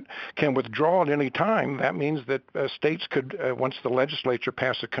participant in it can withdraw at any time. That means that states could, once the legislature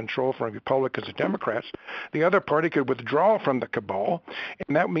passes control from Republicans and Democrats, the other party could withdraw from the cabal,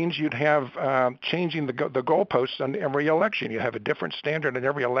 and that means you'd have changing the goalposts on every election. You have a different standard in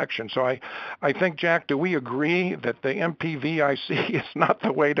every election. So I think, Jack, do we agree that the MPV-IC is not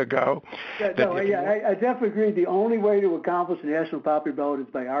the way to go? I definitely agree. The only way to accomplish a national popular vote is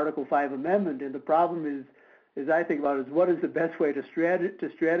by Article 5 amendment. And the problem is, as I think about it, is what is the best way to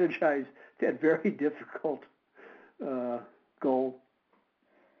strategize that very difficult goal?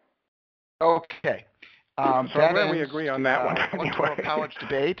 Okay. So I'm glad we agree on that one. Electoral college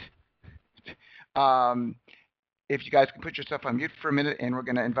debate. If you guys can put yourself on mute for a minute, and we're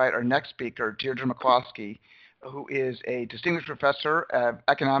going to invite our next speaker, Deirdre McCloskey, who is a distinguished professor of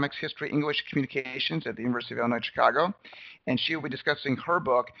economics, history, English communications at the University of Illinois Chicago, and she will be discussing her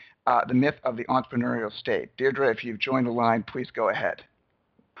book, The Myth of the Entrepreneurial State. Deirdre, if you've joined the line, please go ahead.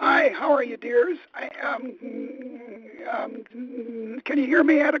 Hi, how are you, dears? Can you hear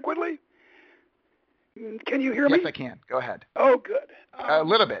me adequately? Can you hear me? Yes, I can. Go ahead. Oh, good. A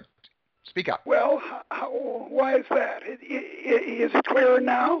little bit. Speak up. Well, why is that? Is it clearer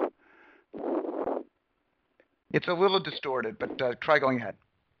now? It's a little distorted, but try going ahead.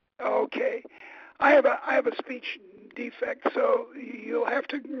 Okay. I have a speech defect, so you'll have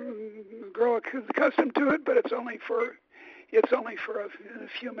to grow accustomed to it, but it's only for a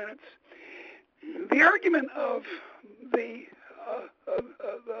few minutes. The argument of the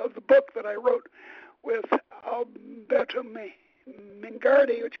book that I wrote with Alberto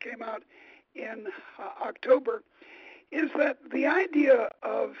Mingardi, which came out in October, is that the idea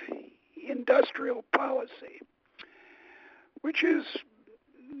of industrial policy, which is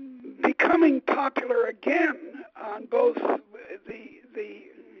becoming popular again on both the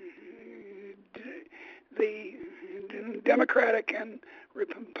Democratic and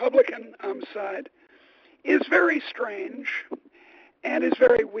Republican side, is very strange and is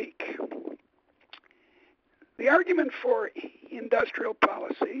very weak. The argument for industrial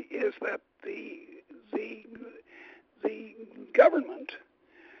policy is that the government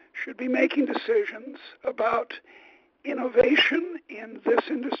should be making decisions about innovation in this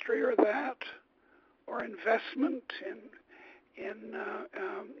industry or that, or investment in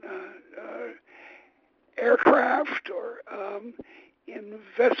aircraft, or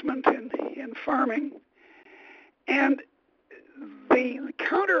investment in farming. And the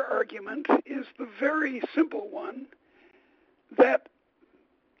counter argument is the very simple one that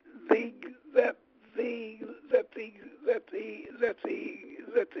the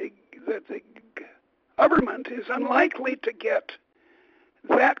government is unlikely to get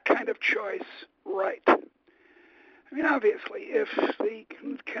that kind of choice right. I mean, obviously, if the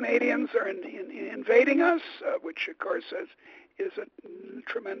Canadians are invading us, which of course is a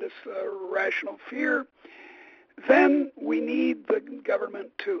tremendous rational fear, then we need the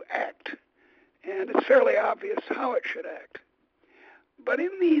government to act, and it's fairly obvious how it should act. But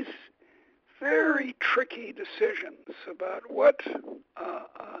in these very tricky decisions about what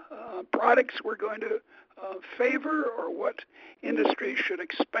products we're going to favor or what industries should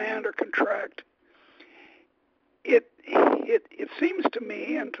expand or contract. It seems to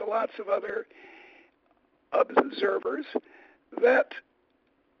me and to lots of other observers that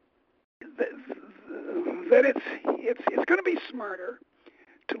it's going to be smarter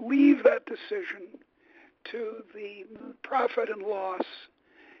to leave that decision to the profit and loss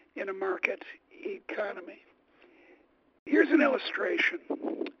in a market economy. Here's an illustration.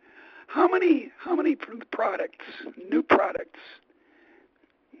 How many products, new products,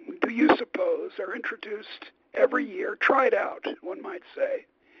 do you suppose are introduced every year, tried out, one might say,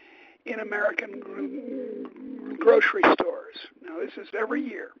 in American grocery stores? Now, this is every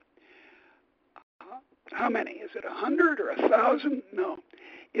year. How many? Is it 100 or 1,000? No,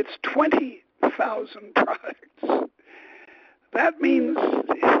 it's 20,000 products. That means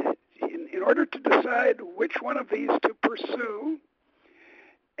in order to decide which one of these to pursue,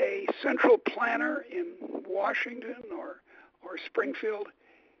 a central planner in Washington or Springfield,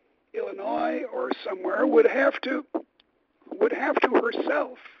 Illinois, or somewhere would have to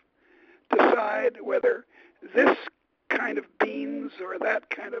herself decide whether this kind of beans or that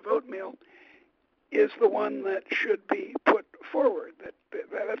kind of oatmeal is the one that should be put forward.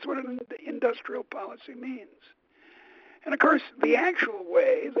 That's what an industrial policy means. And of course, the actual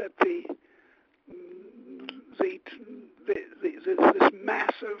way that this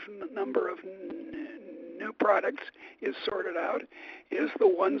massive number of new products is sorted out is the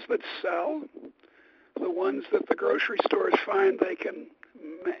ones that sell, the ones that the grocery stores find they can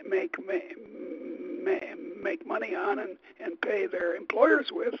make money on and pay their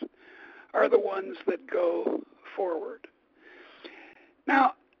employers with, are the ones that go forward.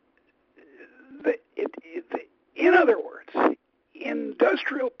 Now, in other words,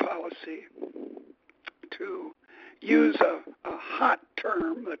 industrial policy, to use a hot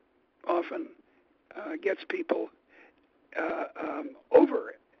term that often gets people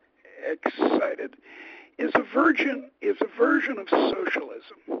overexcited, is a version of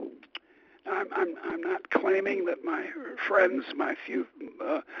socialism. I'm not claiming that my friends, my few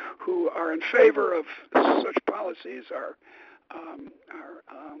who are in favor of such policies are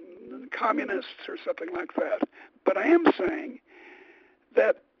communists or something like that. But I am saying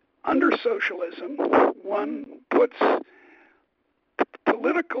that under socialism, one puts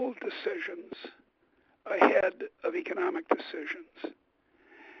political decisions ahead of economic decisions.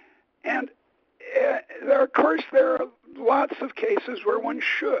 And there are lots of cases where one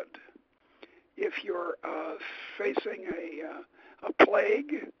should. If you're facing a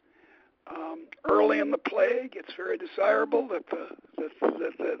plague, early in the plague, it's very desirable that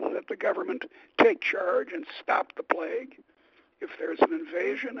the government take charge and stop the plague. If there's an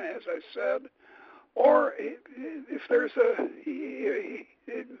invasion, as I said, or if there's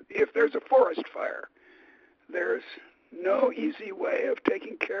a forest fire, there's no easy way of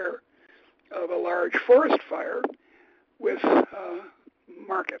taking care of a large forest fire with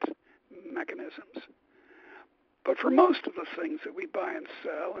market mechanisms. But for most of the things that we buy and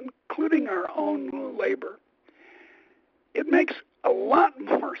sell, including our own labor, it makes a lot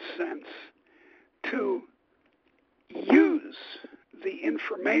more sense to use the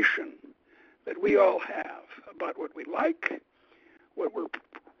information that we all have about what we like, what we're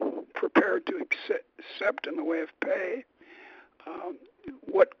prepared to accept in the way of pay,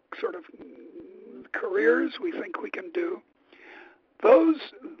 what sort of careers we think we can do.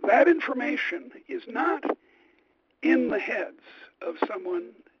 That information is not in the heads of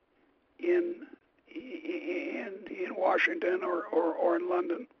someone in Washington or in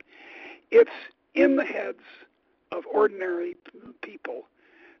London. It's in the heads of ordinary people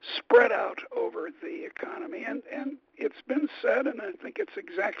spread out over the economy. And it's been said, and I think it's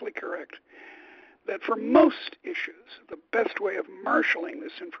exactly correct, that for most issues, the best way of marshaling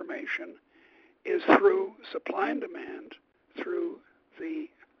this information is through supply and demand, through the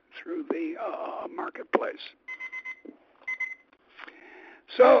marketplace.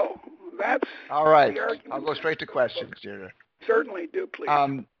 So that's all right. I'll go straight to questions, Deirdre. Certainly, do please.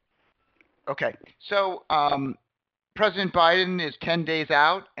 Okay. So President Biden is 10 days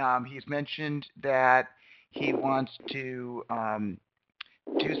out. He's mentioned that he wants to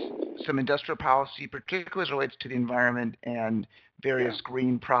do some industrial policy, particularly as it relates to the environment and various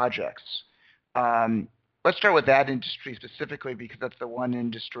green projects. Let's start with that industry specifically, because that's the one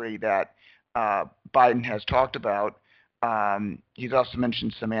industry that Biden has talked about. He's also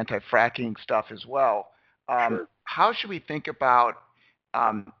mentioned some anti-fracking stuff as well. Sure. How should we think about,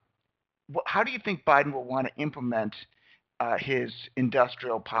 how do you think Biden will want to implement his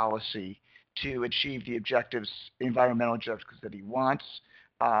industrial policy to achieve the environmental objectives that he wants.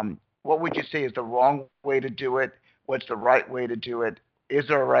 What would you say is the wrong way to do it? What's the right way to do it? Is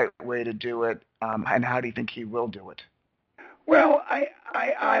there a right way to do it? And how do you think he will do it? Well, I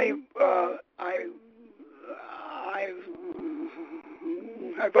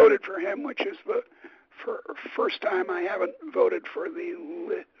voted for him, which is the first time I haven't voted for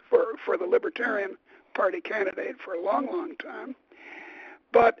the Libertarian Party candidate for a long, long time.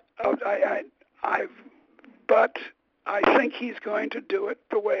 But I think he's going to do it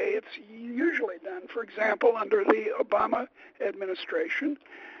the way it's usually done. For example, under the Obama administration,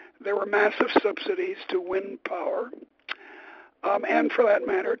 there were massive subsidies to wind power, and for that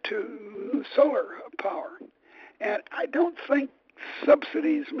matter, to solar power. And I don't think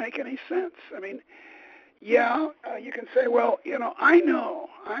subsidies make any sense. I mean, you can say, well, I know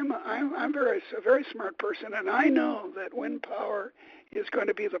I'm a very smart person, and I know that wind power is going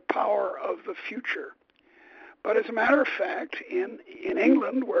to be the power of the future. But as a matter of fact, in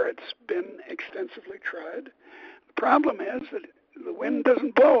England, where it's been extensively tried, the problem is that the wind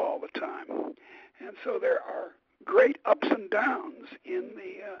doesn't blow all the time, and so there are great ups and downs in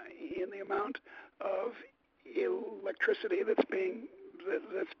the amount of electricity that's being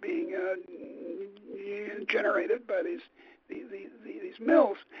generated by these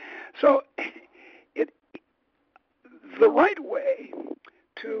mills. So the right way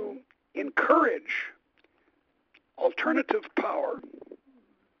to encourage alternative power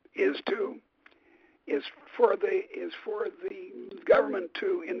is for the government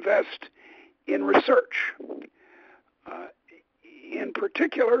to invest in research. In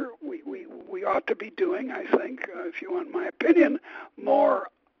particular, we ought to be doing, I think, if you want my opinion, more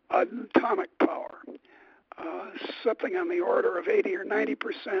atomic power. Something on the order of 80 or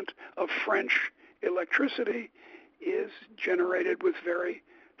 90% of French electricity is generated with very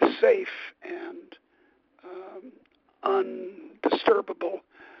safe and undisturbable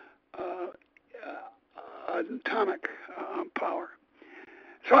atomic power.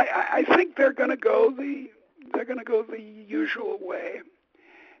 So I think they're going to go the usual way,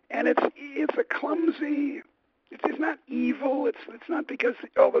 and it's a clumsy. It's not evil. It's not because,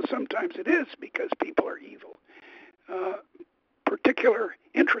 although sometimes it is because people are evil. Particular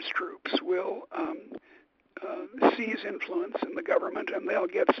interest groups will seize influence in the government, and they'll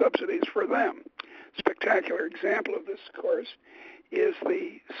get subsidies for them. Spectacular example of this, of course, is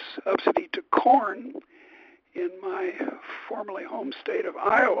the subsidy to corn in my formerly home state of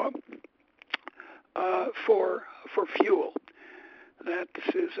Iowa for fuel. That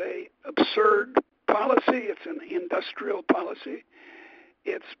is a absurd policy. It's an industrial policy.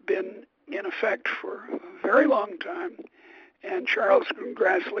 It's been in effect for a very long time, and Charles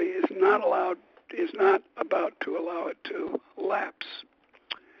Grassley is not about to allow it to lapse.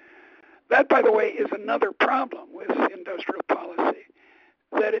 That, by the way, is another problem with industrial policy,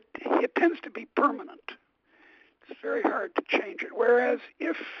 that it tends to be permanent. It's very hard to change it. Whereas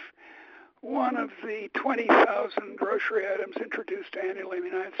if one of the 20,000 grocery items introduced annually in the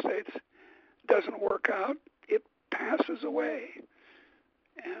United States doesn't work out, it passes away,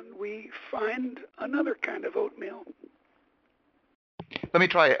 and we find another kind of oatmeal. Let me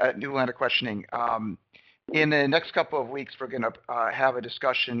try a new line of questioning. In the next couple of weeks, we're going to have a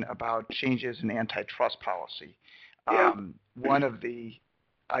discussion about changes in antitrust policy. One of the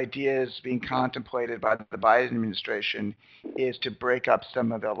ideas being contemplated by the Biden administration is to break up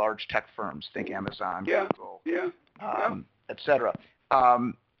some of the large tech firms, think Amazon, Google, et cetera.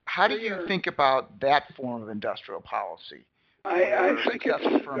 How do you think about that form of industrial policy? I think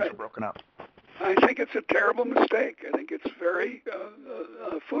successful firms are broken up. I think it's a terrible mistake. I think it's very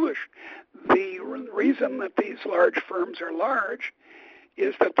foolish. The reason that these large firms are large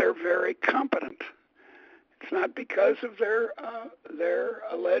is that they're very competent. It's not because of their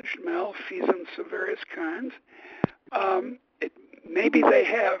alleged malfeasance of various kinds. Maybe they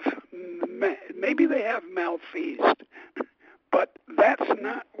have malfeased, but that's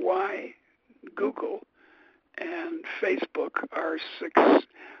not why Google and Facebook are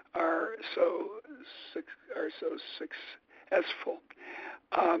so successful.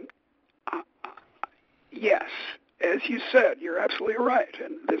 Yes, as you said, you're absolutely right,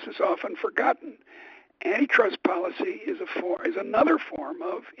 and this is often forgotten. Antitrust policy is another form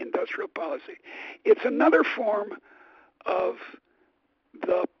of industrial policy. It's another form of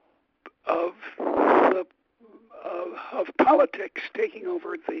politics taking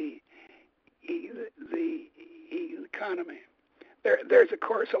over the economy. There's, of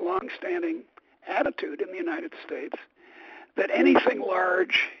course, a long-standing attitude in the United States that anything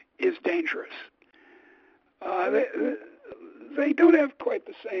large is dangerous. they don't have quite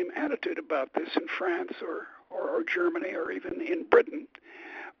the same attitude about this in France or Germany or even in Britain,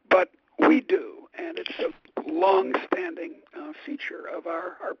 but we do, and it's a long-standing feature of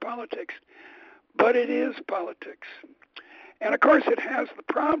our politics. But it is politics. And of course it has the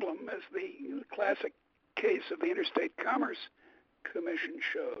problem, as the classic case of the Interstate Commerce Commission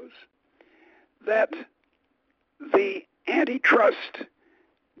shows, that the antitrust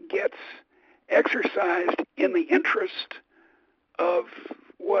gets exercised in the interest of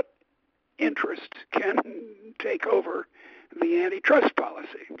what interest can take over the antitrust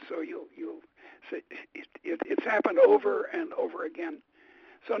policy. So you'll say it's happened over and over again.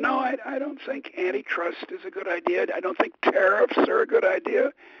 So no, I don't think antitrust is a good idea. I don't think tariffs are a good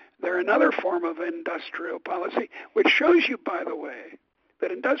idea. They're another form of industrial policy, which shows you, by the way,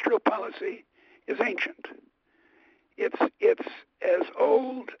 that industrial policy is ancient. It's as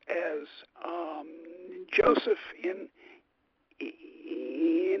old as Joseph in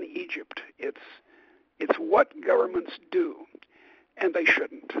Egypt. It's what governments do, and they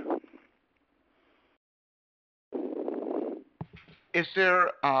shouldn't. Is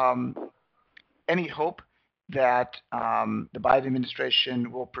there any hope that the Biden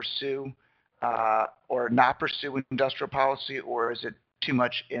administration will pursue or not pursue industrial policy, or is it too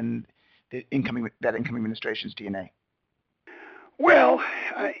much in the incoming administration's DNA? Well,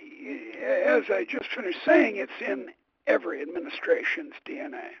 as I just finished saying, it's in every administration's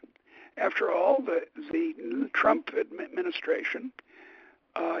DNA. After all, the Trump administration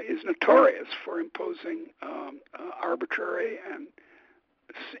is notorious for imposing arbitrary and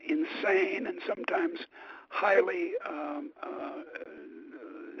insane and sometimes highly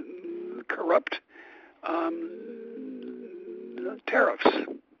corrupt tariffs,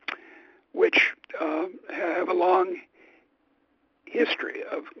 which have a long history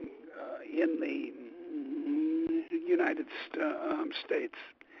of in the United States.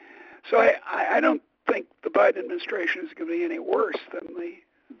 So I don't think the Biden administration is going to be any worse than the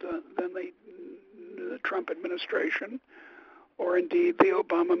Trump administration, or indeed the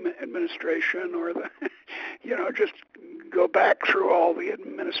Obama administration, or the just go back through all the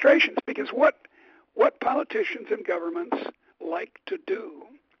administrations, because what politicians and governments like to do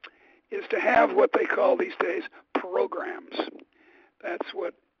is to have what they call these days programs. That's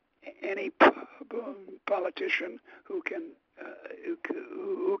what any politician who can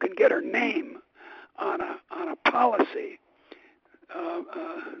get her name on a policy,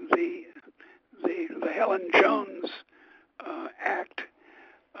 the Helen Jones Act,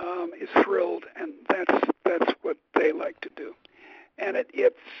 is thrilled, and that's what they like to do. And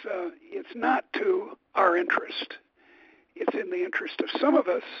it's not to our interest. It's in the interest of some of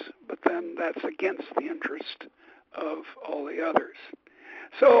us, but then that's against the interest of all the others.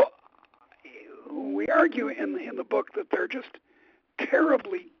 So we argue in the book that there are just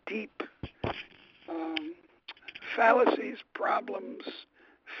terribly deep fallacies, problems,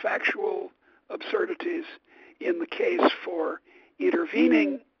 factual absurdities in the case for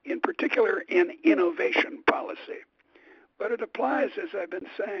intervening, in particular in innovation policy. But it applies, as I've been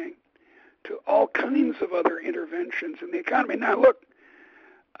saying, to all kinds of other interventions in the economy. Now, look,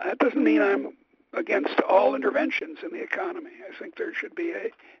 that doesn't mean I'm against all interventions in the economy. I think there should be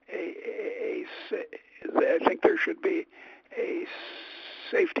a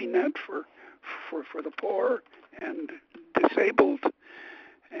safety net for the poor and disabled,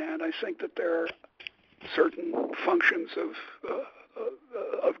 and I think that there are certain functions of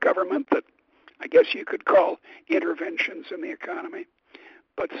government that I guess you could call interventions in the economy.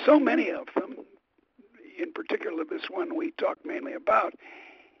 But so many of them, in particular this one we talk mainly about,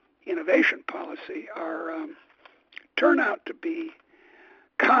 innovation policy, turn out to be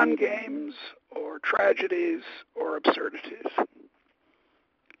con games or tragedies or absurdities.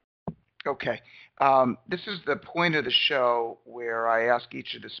 Okay. This is the point of the show where I ask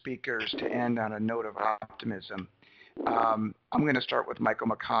each of the speakers to end on a note of optimism. I'm going to start with Michael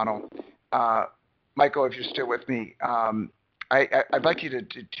McConnell. Michael, if you're still with me, I'd like you to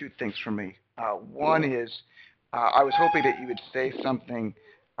do two things for me. One is I was hoping that you would say something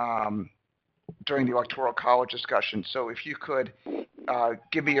during the Electoral College discussion. So if you could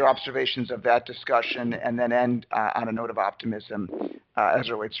give me your observations of that discussion and then end on a note of optimism as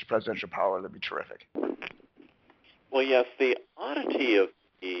it relates to presidential power, that'd be terrific. Well, yes, the oddity of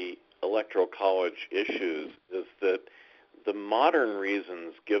the Electoral College issues is that the modern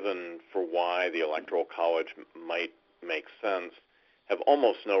reasons given for why the Electoral College might make sense have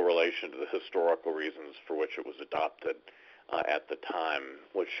almost no relation to the historical reasons for which it was adopted at the time,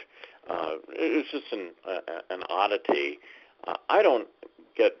 which is just an oddity. I don't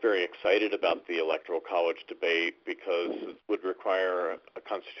get very excited about the Electoral College debate because it would require a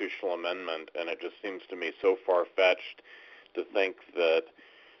constitutional amendment, and it just seems to me so far-fetched to think that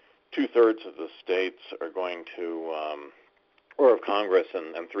two-thirds of the states are going to, or of Congress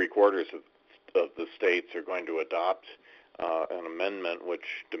and three-quarters of the states are going to adopt an amendment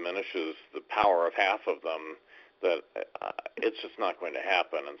which diminishes the power of half of them. That it's just not going to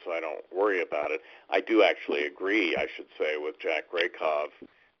happen, and so I don't worry about it. I do actually agree, I should say, with Jack Rakov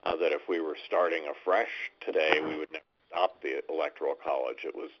that if we were starting afresh today, we would never adopt the Electoral College.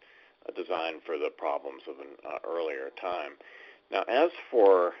 It was designed for the problems of an earlier time. Now, as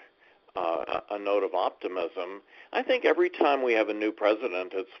for a note of optimism, I think every time we have a new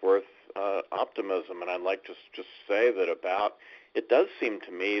president, it's worth optimism, and I'd like to just say that it does seem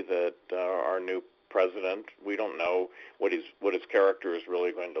to me that our new president, we don't know what his character is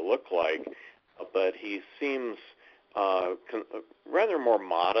really going to look like, but he seems rather more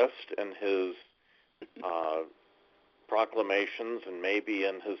modest in his proclamations and maybe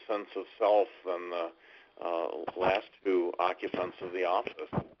in his sense of self than the last two occupants of the office.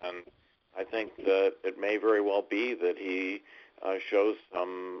 And I think that it may very well be that he shows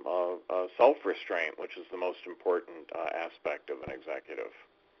some self-restraint, which is the most important aspect of an executive.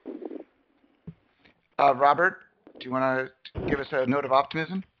 Robert, do you want to give us a note of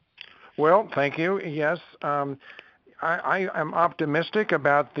optimism? Well, thank you. Yes, I am optimistic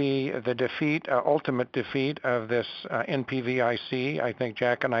about the defeat, ultimate defeat of this NPVIC. I think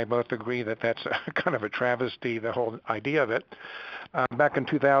Jack and I both agree that that's kind of a travesty, the whole idea of it. Back in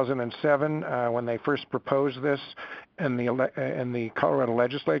 2007, when they first proposed this in the Colorado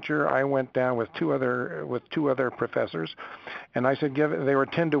legislature, I went down with two other professors, and I said, they were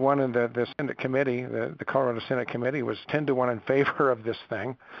 10-1 in the Senate committee. The Colorado Senate committee was 10-1 in favor of this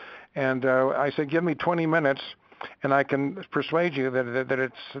thing, and I said, give me 20 minutes, and I can persuade you that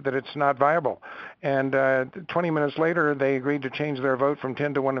it's not viable. And 20 minutes later, they agreed to change their vote from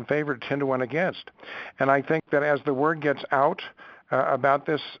 10-1 in favor to 10-1 against. And I think that as the word gets out about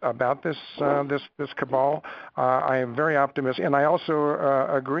this cabal, I am very optimistic, and I also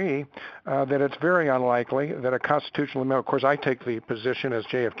agree that it's very unlikely that a constitutional amendment. Of course, I take the position, as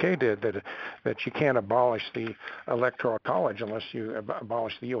JFK did, that you can't abolish the Electoral College unless you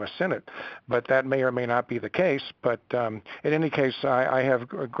abolish the U.S. Senate. But that may or may not be the case. But in any case, I have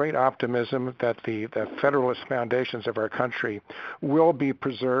great optimism that the Federalist foundations of our country will be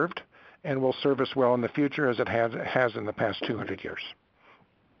preserved and will serve us well in the future as it has in the past 200 years.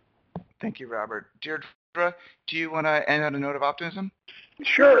 Thank you, Robert. Deirdre, do you want to end on a note of optimism?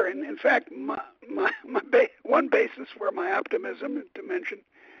 Sure, and in fact, one basis for my optimism, to mention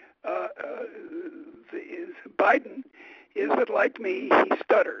is Biden, is that, like me, he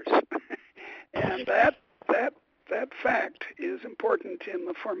stutters, and that fact is important in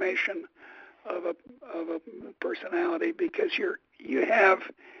the formation of a personality, because you have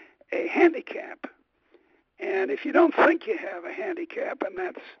a handicap, and if you don't think you have a handicap, and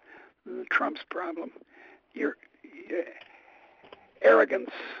that's Trump's problem, your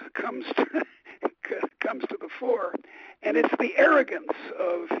arrogance comes to the fore, and it's the arrogance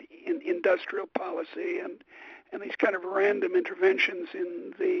of industrial policy and these kind of random interventions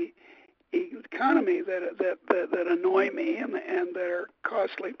in the economy that annoy me and that are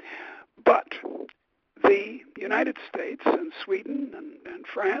costly. But the United States and Sweden and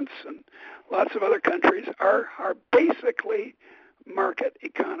France and lots of other countries are basically market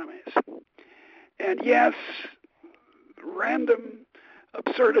economies. And yes, random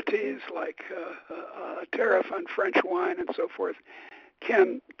absurdities like a tariff on French wine and so forth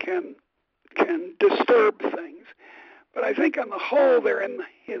can disturb things. But I think on the whole they're in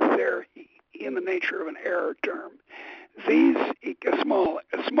the nature of an error term. A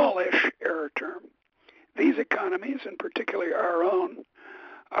smallish error term. These economies, and particularly our own,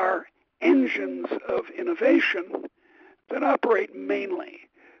 are engines of innovation that operate mainly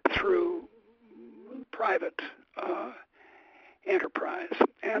through private enterprise.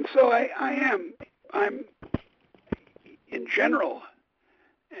 And so I'm in general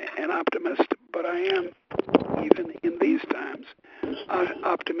an optimist, but I am, even in these times,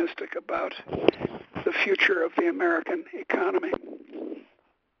 optimistic about the future of the American economy.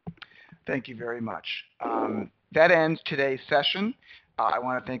 Thank you very much. That ends today's session. I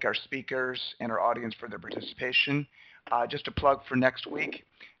want to thank our speakers and our audience for their participation. Just a plug for next week,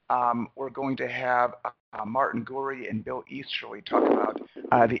 we're going to have Martin Gurry and Bill Easterly talk about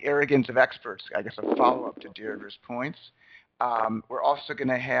the arrogance of experts, I guess a follow-up to Deirdre's points. We're also going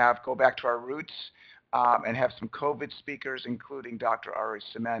to go back to our roots and have some COVID speakers, including Dr. Ari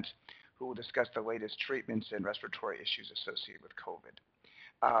Cement, who will discuss the latest treatments and respiratory issues associated with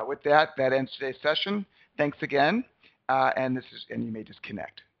COVID. With that, that ends today's session. Thanks again, and you may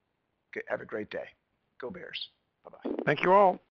disconnect. Have a great day. Go Bears. Bye-bye. Thank you all.